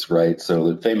buildings, right?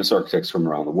 So the famous architects from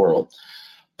around the world.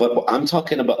 But I'm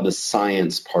talking about the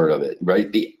science part of it,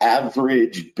 right? The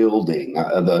average building,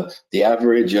 the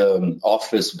average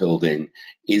office building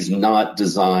is not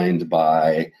designed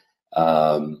by,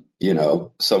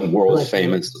 some world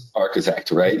famous architect,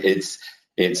 right? It's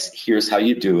here's how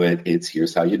you do it. It's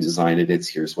here's how you design it. It's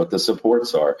here's what the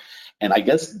supports are. And I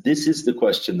guess this is the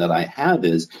question that I have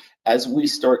is, as we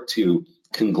start to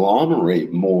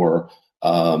conglomerate more,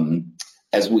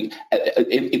 if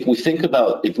we think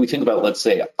about, let's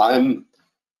say I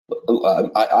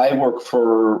work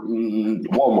for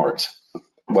Walmart,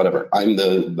 whatever. I'm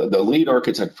the lead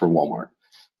architect for Walmart,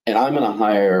 and I'm going to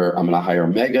hire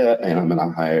Mega, and I'm going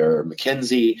to hire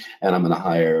McKinsey, and I'm going to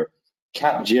hire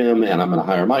Capgem, and I'm going to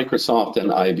hire Microsoft and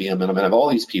IBM, and I'm going to have all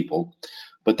these people.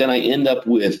 But then I end up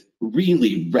with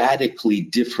really radically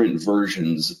different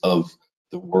versions of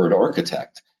the word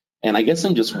architect. And I guess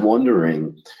I'm just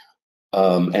wondering,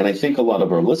 and I think a lot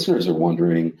of our listeners are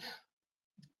wondering,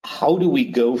 how do we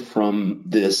go from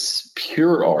this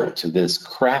pure art to this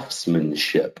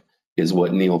craftsmanship, is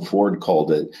what Neil Ford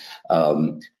called it,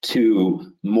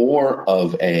 to more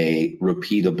of a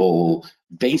repeatable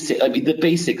the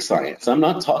basic science. I'm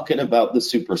not talking about the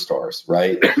superstars,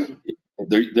 right?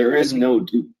 There is no,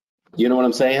 you know what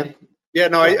I'm saying? Yeah,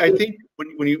 no, I think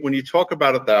when you talk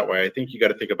about it that way, I think you got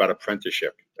to think about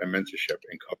apprenticeship and mentorship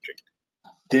and coaching.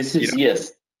 This is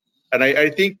yes, and I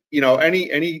think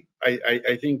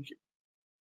I think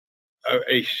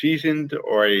a seasoned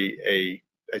or a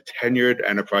tenured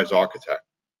enterprise architect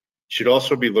should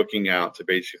also be looking out to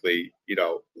basically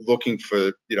looking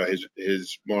for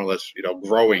his more or less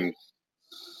growing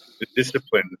the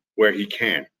discipline where he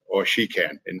can or she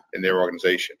can in their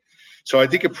organization. So I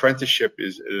think apprenticeship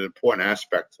is an important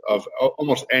aspect of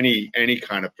almost any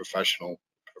kind of profession.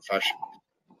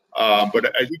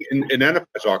 But I think in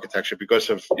enterprise architecture, because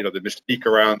of the mystique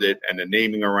around it and the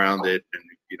naming around it, and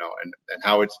and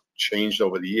how it's changed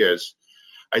over the years,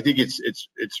 I think it's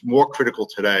more critical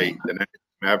today than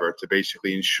ever to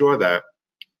basically ensure that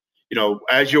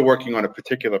as you're working on a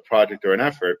particular project or an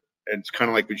effort, and it's kind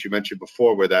of like what you mentioned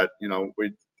before, where that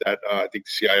I think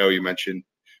the CIO you mentioned,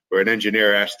 where an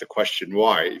engineer asked the question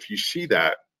why. If you see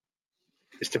that,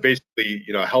 is to basically,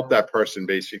 help that person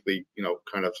basically,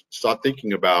 kind of start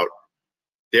thinking about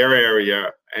their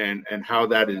area and how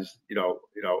that is,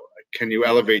 can you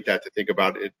elevate that to think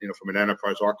about it, from an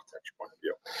enterprise architecture point of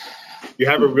view? You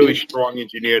have a really strong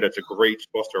engineer that's a great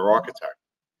software architect.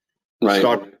 Right.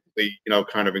 Start,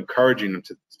 kind of encouraging them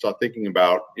to start thinking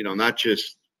about, not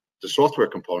just the software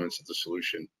components of the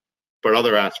solution, but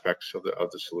other aspects of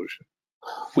the solution.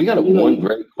 We got one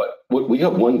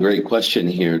great question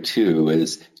here too.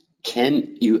 Is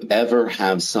can you ever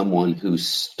have someone who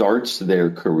starts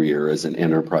their career as an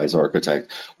enterprise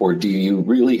architect, or do you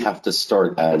really have to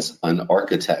start as an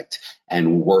architect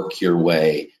and work your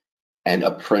way and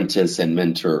apprentice and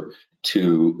mentor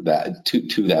to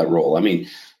that role? I mean,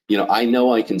 I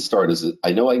know I can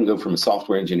go from a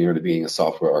software engineer to being a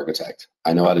software architect.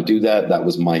 I know how to do that. That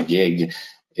was my gig.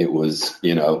 It was,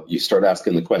 you start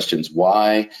asking the questions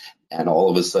why, and all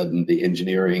of a sudden the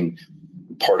engineering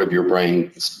part of your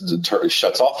brain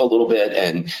shuts off a little bit,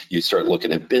 and you start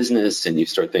looking at business and you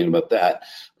start thinking about that.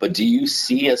 But do you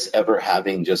see us ever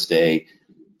having just I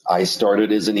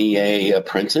started as an EA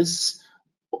apprentice,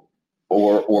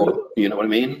 or you know what I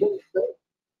mean?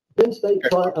 Penn State,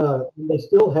 they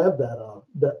still have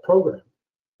that program.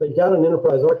 They got an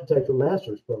enterprise architecture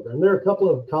master's program. There are a couple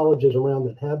of colleges around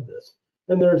that have this,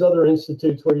 and there's other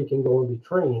institutes where you can go and be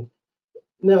trained.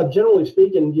 Now, generally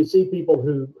speaking, you see people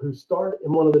who start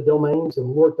in one of the domains and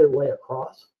work their way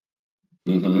across,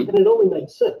 and it only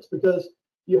makes sense because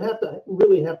you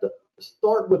really have to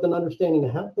start with an understanding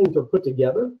of how things are put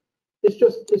together.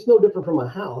 It's no different from a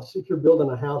house. If you're building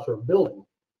a house or a building,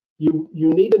 you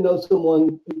need to know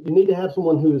someone. You need to have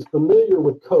someone who is familiar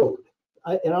with code.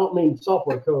 And I don't mean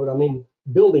software code. I mean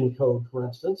building code, for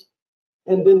instance.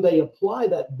 And then they apply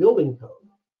that building code.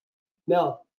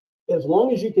 Now, as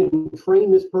long as you can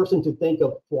train this person to think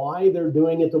of why they're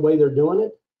doing it the way they're doing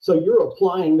it, so you're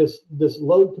applying this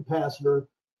load capacitor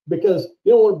because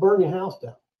you don't want to burn your house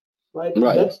down, right?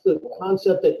 That's the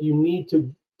concept that you need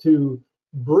to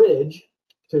bridge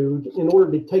in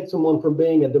order to take someone from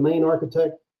being a domain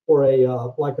architect or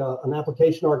an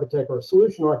application architect or a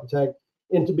solution architect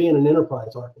into being an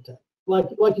enterprise architect.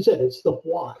 Like you said, it's the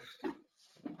why.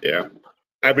 Yeah.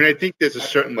 I mean, I think there's a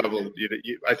certain level,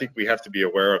 I think we have to be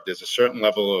aware of, there's a certain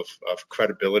level of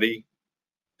credibility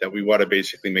that we want to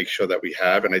basically make sure that we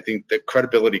have. And I think that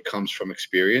credibility comes from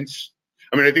experience.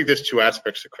 I mean, I think there's two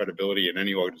aspects of credibility in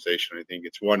any organization. I think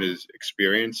one is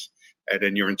experience, and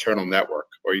then your internal network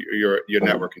or your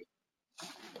networking.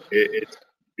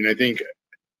 And I think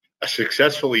a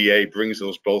successful EA brings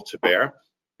those both to bear,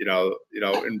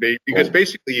 because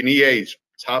basically an EA's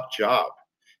top job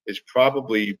is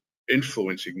probably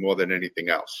influencing more than anything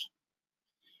else,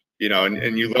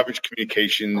 and you leverage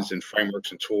communications and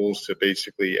frameworks and tools to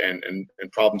basically and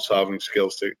problem solving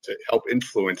skills to help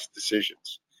influence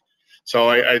decisions. So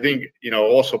I think,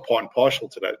 also part and parcel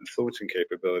to that influencing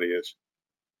capability is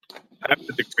have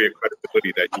the degree of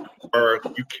credibility that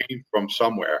you came from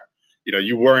somewhere.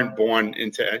 You weren't born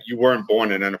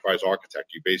an enterprise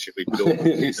architect. You basically built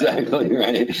exactly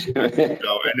right.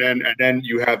 And then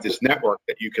you have this network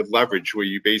that you could leverage where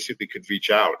you basically could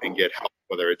reach out and get help,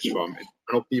 whether it's from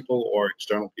internal people or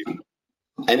external people.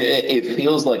 And it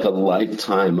feels like a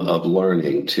lifetime of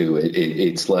learning too.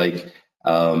 It's like,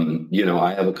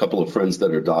 I have a couple of friends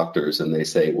that are doctors, and they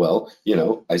say, well,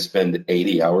 I spend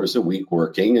 80 hours a week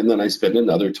working, and then I spend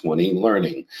another 20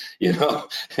 learning,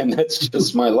 and that's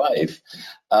just my life.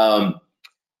 That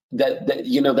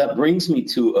brings me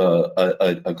to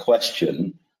a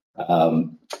question,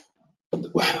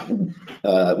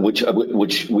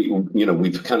 which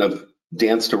we've kind of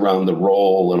danced around the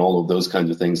role and all of those kinds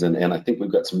of things, and I think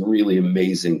we've got some really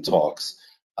amazing talks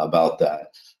about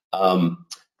that.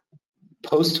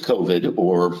 Post-COVID,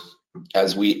 or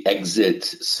as we exit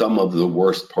some of the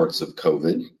worst parts of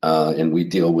COVID, and we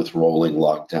deal with rolling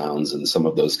lockdowns and some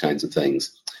of those kinds of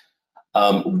things,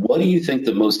 what do you think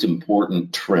the most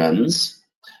important trends,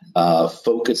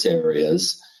 focus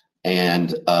areas,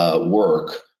 and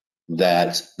work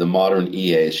that the modern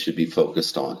EAs should be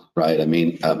focused on, right? I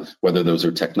mean, whether those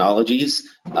are technologies,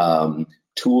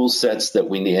 tool sets that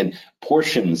we need,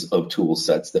 portions of tool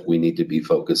sets that we need to be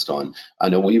focused on. I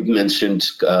know we've mentioned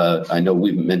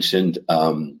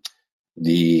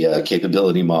the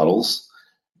capability models,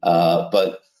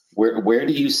 but where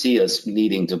do you see us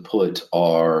needing to put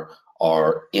our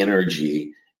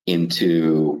energy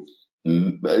into,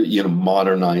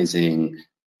 modernizing,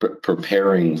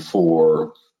 preparing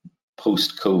for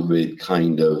post-COVID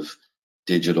kind of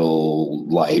digital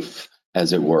life,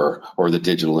 as it were, or the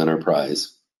digital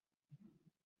enterprise?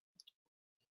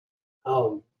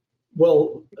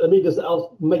 Well,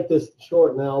 I'll make this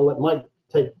short now. I'll let Mike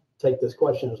take this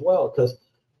question as well, because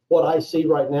what I see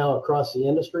right now across the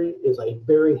industry is a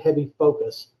very heavy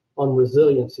focus on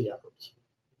resiliency efforts.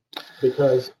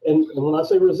 Because, and when I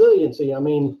say resiliency, I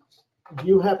mean,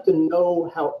 you have to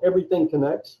know how everything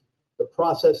connects. The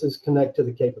processes connect to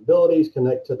the capabilities,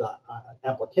 connect to the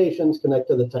applications, connect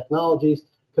to the technologies,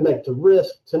 connect to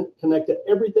risk, connect to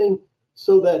everything.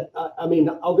 So that,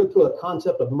 I'll go through a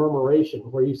concept of murmuration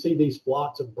where you see these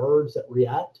flocks of birds that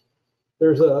react.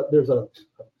 There's a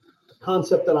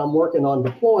concept that I'm working on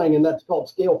deploying, and that's called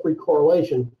scale-free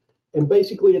correlation. And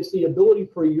basically, it's the ability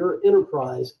for your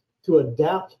enterprise to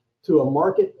adapt to a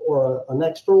market or an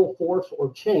external force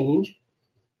or change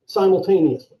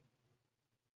simultaneously.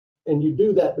 And you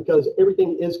do that because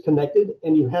everything is connected,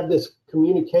 and you have this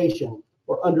communication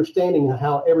or understanding of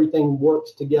how everything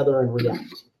works together and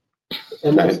reacts.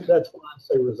 And that's why I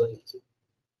say resiliency.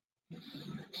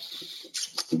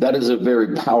 That is a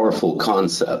very powerful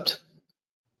concept.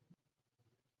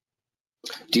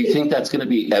 Do you think that's going to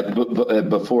be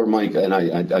before Mike, and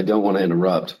I don't want to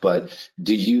interrupt, but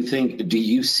do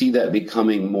you see that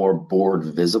becoming more board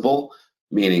visible,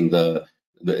 meaning the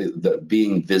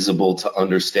being visible to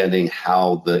understanding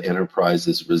how the enterprise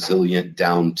is resilient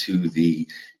down to the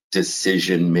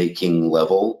decision making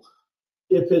level?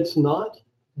 If it's not,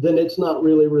 then it's not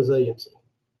really resiliency.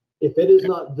 If it is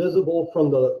not visible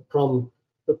from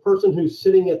the person who's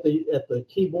sitting at the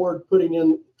keyboard putting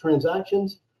in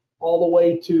transactions all the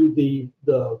way to the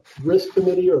risk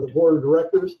committee or the board of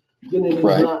directors, then it is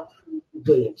not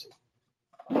resiliency.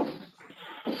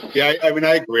 Yeah, I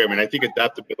agree. I think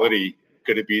adaptability is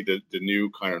going to be the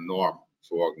new kind of norm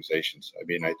for organizations. I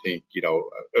think,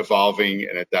 evolving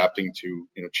and adapting to,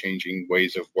 changing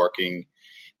ways of working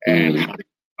and how to get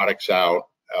products out,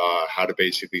 how to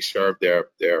basically serve their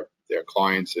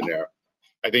clients and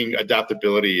I think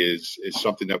adaptability is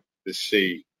something that we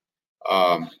see,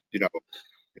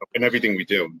 in everything we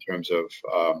do in terms of,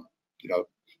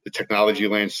 the technology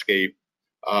landscape.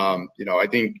 I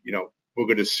think, we're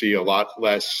going to see a lot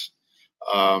less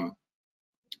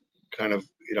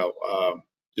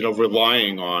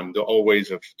relying on the old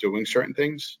ways of doing certain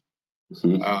things,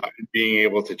 and being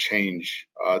able to change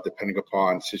depending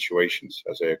upon situations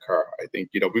as they occur. I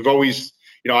think, we've always,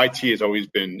 IT has always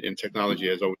been, in technology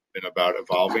has always been about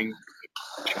evolving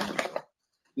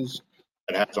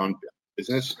that has on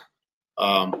business.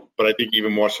 But I think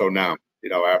even more so now,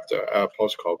 after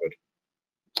post-COVID.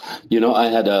 I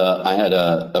had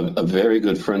a very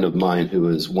good friend of mine who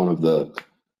is one of the,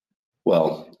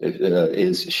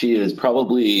 she is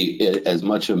probably as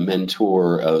much a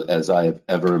mentor as I've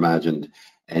ever imagined.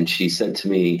 And she said to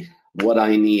me, what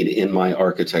I need in my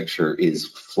architecture is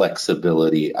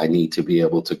flexibility. I need to be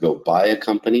able to go buy a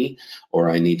company, or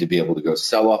I need to be able to go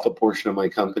sell off a portion of my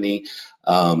company.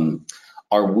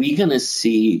 Are we going to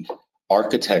see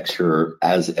architecture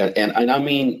as, and I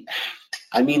mean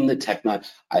the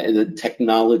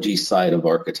technology side of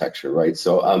architecture, right?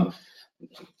 So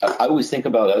I always think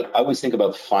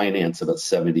about finance about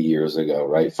 70 years ago,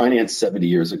 right? Finance 70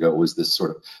 years ago was this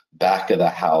sort of back of the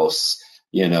house.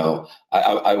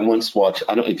 I once watched,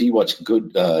 I don't know if you watched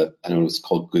it's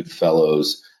called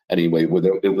Goodfellows. Anyway,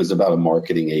 it was about a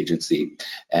marketing agency,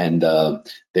 and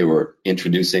they were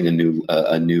introducing a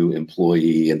new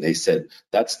employee, and they said,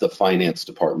 that's the finance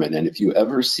department. And if you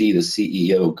ever see the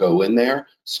CEO go in there,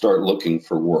 start looking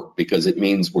for work, because it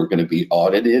means we're going to be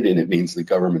audited, and it means the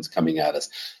government's coming at us.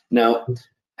 Now,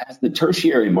 as the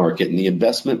tertiary market and the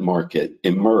investment market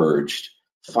emerged,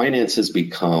 finance has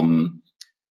become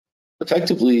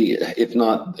effectively, if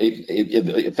not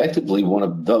effectively, one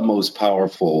of the most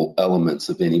powerful elements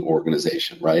of any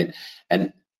organization, right?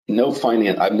 And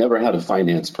I've never had a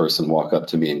finance person walk up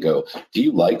to me and go, do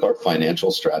you like our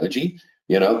financial strategy?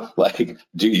 Do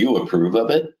you approve of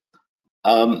it?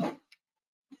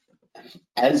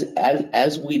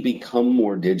 As we become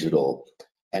more digital,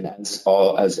 and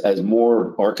as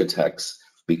more architects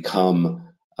become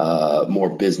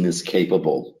more business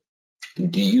capable,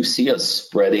 do you see us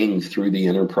spreading through the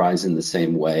enterprise in the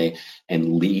same way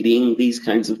and leading these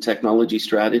kinds of technology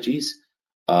strategies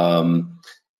in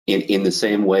the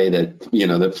same way that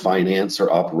that finance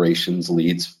or operations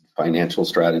leads financial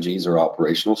strategies or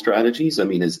operational strategies?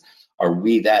 Are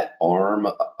we that arm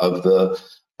of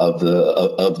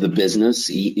the business?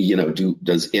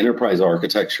 Does enterprise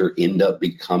architecture end up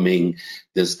becoming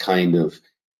this kind of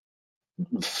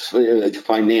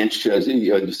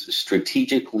financial,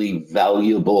 strategically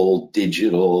valuable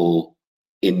digital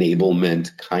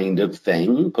enablement kind of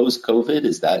thing post-COVID?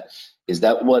 Is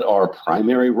that what our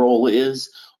primary role is,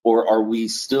 or are we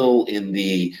still in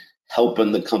the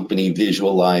helping the company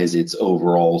visualize its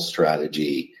overall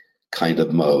strategy kind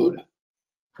of mode.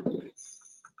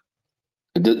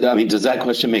 I mean, does that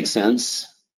question make sense?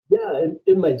 Yeah,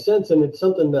 it makes sense, and it's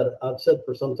something that I've said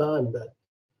for some time,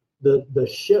 that the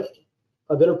shift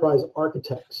of enterprise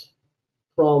architects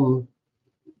from,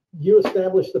 you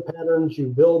establish the patterns, you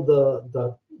build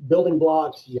the building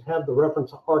blocks, you have the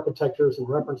reference architectures and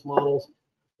reference models.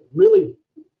 Really,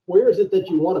 where is it that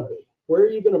you want to be? Where are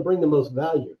you going to bring the most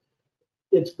value?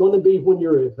 It's going to be when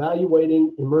you're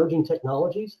evaluating emerging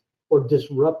technologies or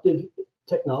disruptive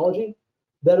technology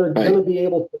that are going to be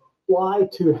able to apply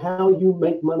to how you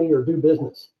make money or do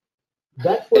business.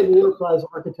 That's where the enterprise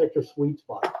architecture sweet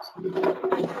spot is.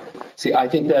 See, I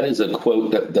think that is a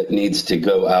quote that needs to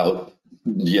go out.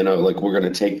 Like, we're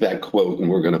going to take that quote and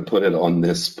we're going to put it on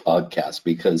this podcast,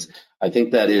 because I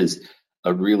think that is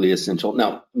a really essential.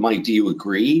 Now, Mike, do you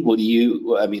agree? How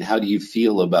do you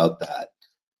feel about that?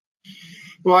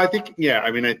 Well, I think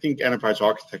enterprise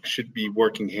architects should be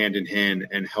working hand in hand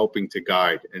and helping to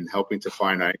guide and helping to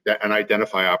find and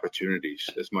identify opportunities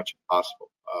as much as possible.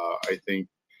 I think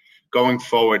going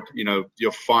forward,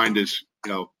 you'll find this,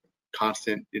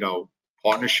 constant,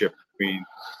 partnership between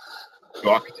the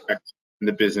architect and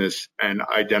the business, and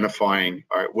identifying,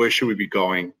 all right, where should we be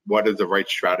going? What are the right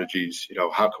strategies?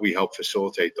 How can we help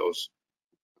facilitate those,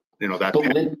 that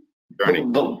journey?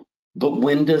 But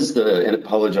when does and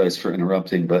apologize for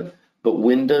interrupting, but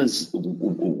when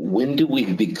do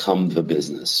we become the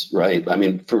business, right? I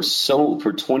mean, for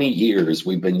 20 years,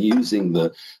 we've been using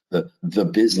the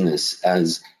business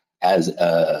as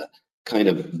kind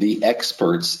of the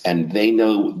experts, and they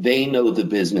know the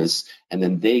business, and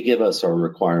then they give us our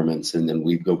requirements, and then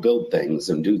we go build things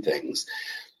and do things.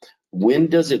 When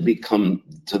does it become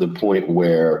to the point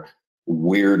where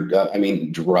we're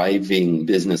driving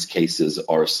business cases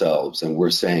ourselves, and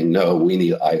we're saying, no, we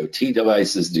need IoT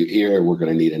devices here, we're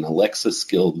going to need an Alexa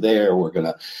skill there, we're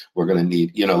going to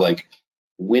need,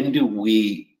 when do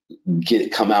we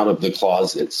come out of the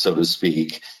closet, so to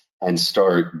speak, and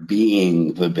start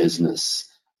being the business,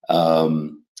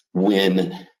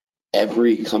 when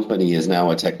every company is now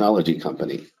a technology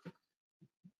company?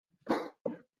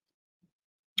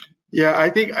 Yeah, I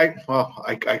think I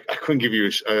couldn't give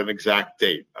you an exact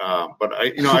date, but I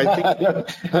think I don't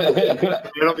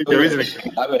think there is an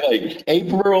exact.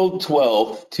 April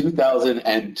 12th,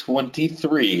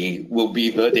 2023 will be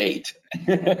the date.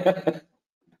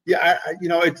 Yeah,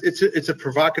 it's a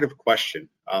provocative question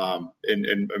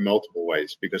in multiple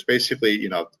ways, because basically,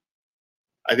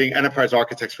 I think enterprise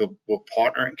architects will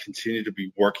partner and continue to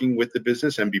be working with the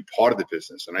business and be part of the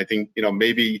business. And I think,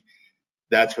 maybe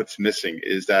that's what's missing,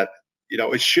 is that,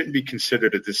 it shouldn't be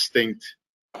considered a distinct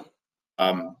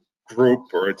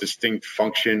group or a distinct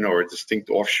function or a distinct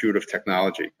offshoot of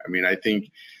technology. I mean, I think,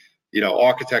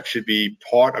 architects should be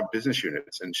part of business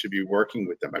units and should be working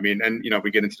with them. I mean, and,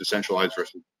 we get into the centralized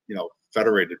versus,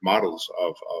 federated models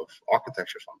of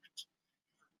architecture functions.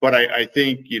 But I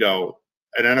think,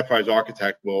 an enterprise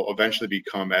architect will eventually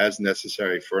become as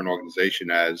necessary for an organization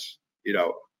as,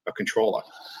 a controller.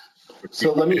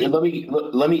 So let me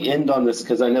end on this,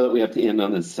 because I know that we have to end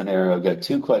on this scenario. I've got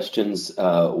two questions.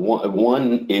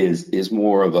 One is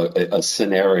more of a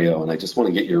scenario, and I just want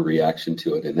to get your reaction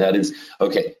to it. And that is,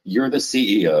 okay, you're the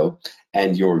CEO,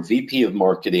 and your VP of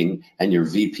marketing and your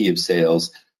VP of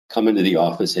sales come into the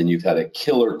office, and you've had a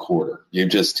killer quarter. You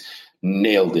just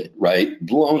nailed it, right?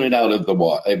 Blown it out of the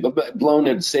water. Blown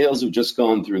it. Sales have just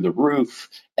gone through the roof.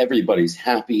 Everybody's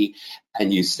happy,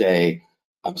 and you say,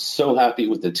 I'm so happy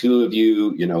with the two of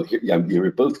you.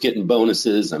 You're both getting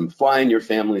bonuses. I'm flying your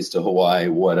families to Hawaii,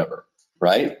 whatever,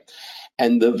 right?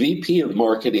 And the VP of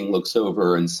marketing looks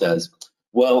over and says,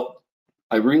 well,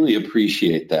 I really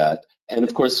appreciate that. And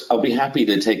of course, I'll be happy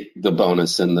to take the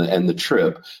bonus and the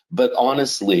trip. But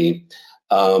honestly,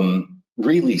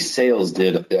 really, sales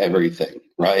did everything,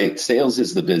 right? Sales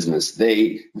is the business.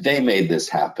 They made this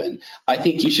happen. I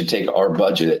think you should take our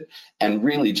budget and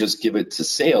really just give it to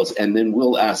sales, and then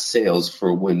we'll ask sales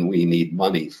for when we need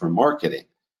money for marketing.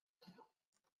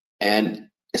 And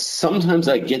sometimes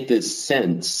I get this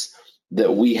sense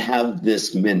that we have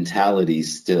this mentality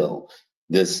still,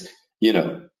 this,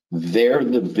 they're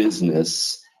the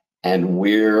business, and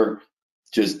we're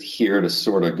just here to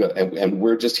sort of go, and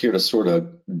we're just here to sort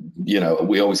of,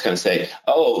 we always kind of say,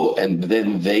 oh, and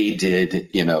then they did,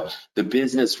 the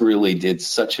business really did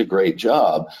such a great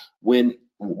job, when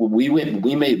we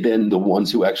may have been the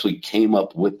ones who actually came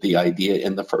up with the idea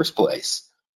in the first place.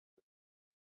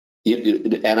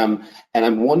 And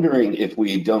I'm wondering if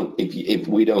we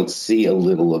don't see a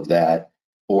little of that,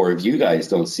 or if you guys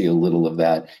don't see a little of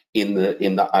that in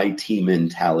the IT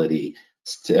mentality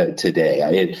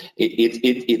today.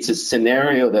 It's a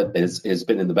scenario that has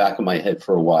been in the back of my head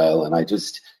for a while, and I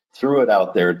just threw it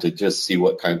out there to just see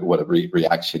what a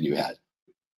reaction you had.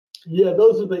 Yeah,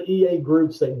 those are the EA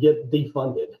groups that get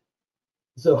defunded.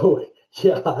 So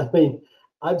yeah, I mean,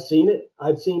 I've seen it.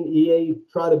 I've seen EA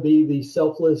try to be the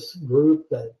selfless group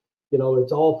that,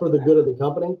 it's all for the good of the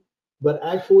company. But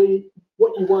actually,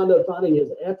 what you wind up finding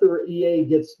is after EA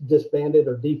gets disbanded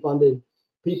or defunded,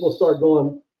 people start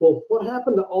going, well, what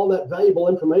happened to all that valuable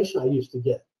information I used to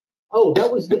get? Oh,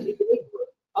 that was the EA group.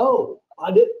 Oh,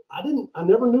 I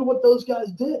never knew what those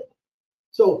guys did.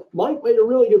 So Mike made a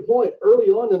really good point early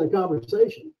on in the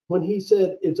conversation when he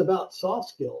said it's about soft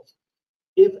skills.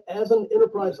 If as an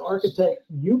enterprise architect,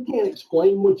 you can't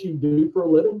explain what you do for a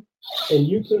living and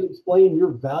you can't explain your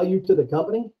value to the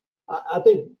company, I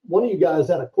think one of you guys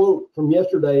had a quote from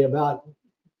yesterday about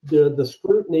the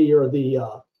scrutiny or the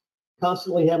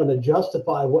constantly having to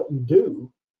justify what you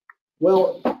do.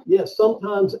 Well, yes,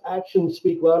 sometimes actions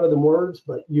speak louder than words,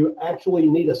 but you actually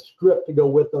need a script to go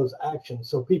with those actions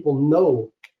so people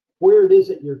know where it is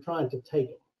that you're trying to take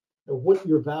it and what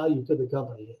your value to the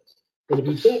company is. And if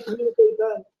you can't communicate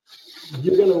that,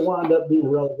 you're going to wind up being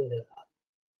relevant.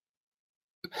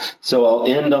 So I'll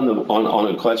end on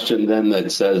a question then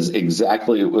that says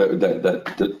exactly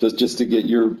that just to get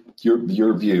your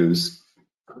views.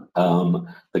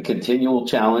 The continual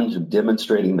challenge of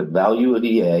demonstrating the value of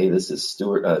EA. This is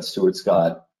Stuart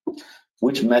Scott.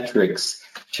 Which metrics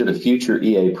should a future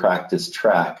EA practice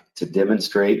track to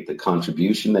demonstrate the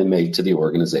contribution they make to the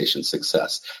organization's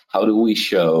success? How do we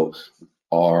show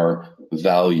our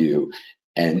value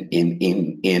and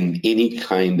in any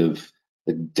kind of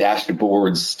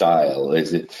dashboard style?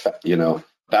 Is it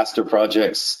faster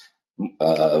projects?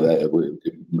 The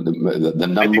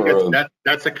number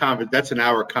that's an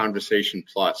hour conversation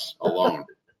plus alone.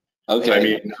 Okay. I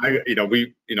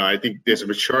mean, I think there's a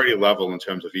maturity level in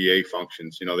terms of EA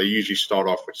functions. They usually start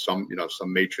off with some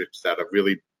matrix that are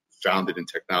really founded in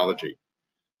technology.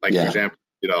 Like, for example,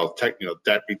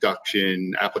 debt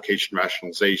reduction, application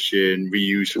rationalization,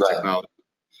 reuse of technology.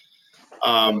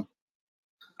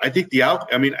 I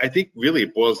think really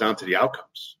it boils down to the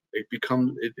outcomes.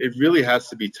 It really has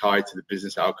to be tied to the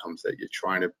business outcomes that you're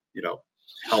trying to,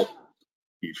 help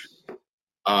achieve.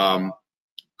 I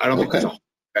don't think there's a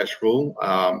best rule.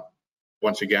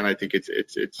 Once again, I think it's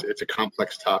a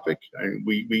complex topic, and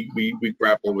we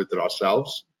grapple with it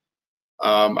ourselves.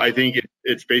 I think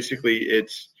it's basically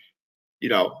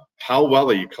how well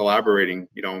are you collaborating,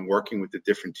 and working with the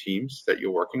different teams that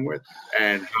you're working with,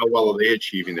 and how well are they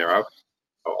achieving their outcomes?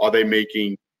 Are they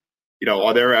making,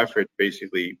 are their efforts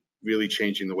basically really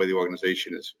changing the way the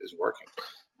organization is working?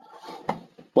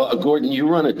 Well, Gordon, you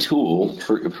run a tool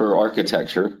for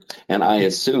architecture, and I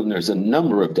assume there's a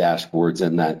number of dashboards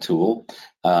in that tool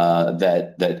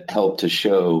that help to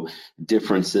show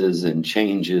differences and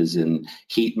changes in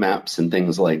heat maps and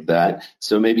things like that.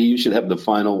 So maybe you should have the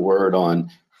final word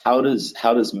on how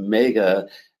does Mega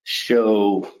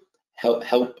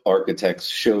help architects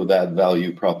show that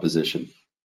value proposition?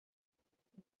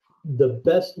 The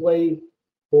best way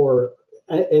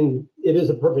and it is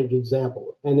a perfect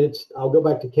example, and I'll go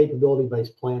back to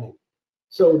capability-based planning.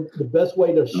 So the best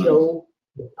way to show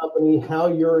the company how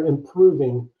you're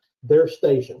improving their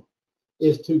station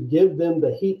is to give them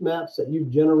the heat maps that you've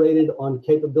generated on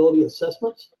capability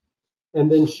assessments,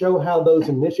 and then show how those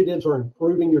initiatives are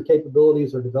improving your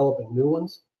capabilities or developing new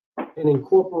ones, and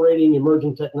incorporating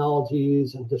emerging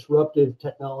technologies and disruptive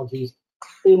technologies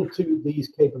into these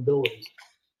capabilities.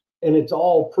 And it's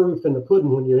all proof in the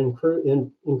pudding when you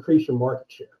increase your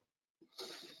market share.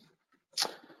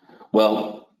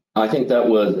 Well, I think that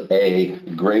was a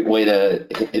great way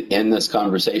to end this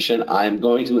conversation. I'm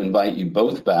going to invite you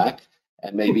both back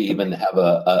and maybe even have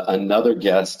another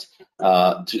guest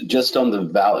just on the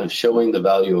value, showing the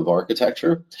value of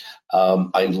architecture.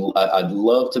 I'd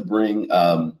love to bring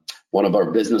one of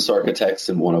our business architects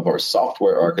and one of our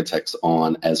software architects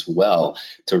on as well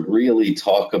to really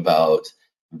talk about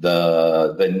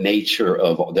the nature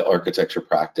of the architecture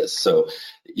practice. So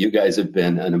you guys have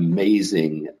been an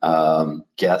amazing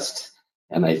guest,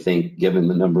 and I think given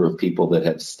the number of people that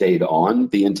have stayed on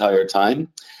the entire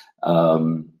time,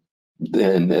 then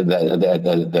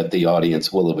that the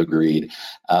audience will have agreed.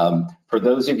 For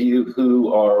those of you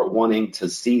who are wanting to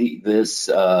see this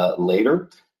later,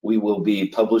 we will be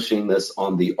publishing this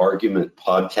on the Argument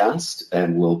podcast,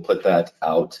 and we'll put that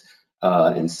out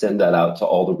and send that out to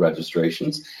all the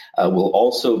registrations. We'll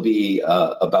also be,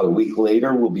 about a week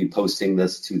later, we'll be posting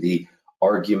this to the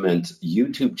Argument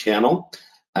YouTube channel.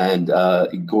 And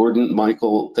Gordon,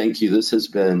 Michael, thank you. This has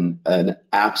been an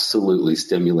absolutely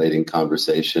stimulating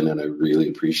conversation, and I really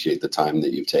appreciate the time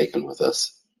that you've taken with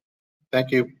us.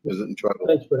 Thank you. It was enjoyable.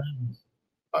 Thanks for having us.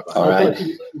 Bye-bye. All right. Thank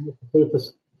you, Mr.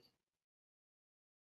 Sioufas.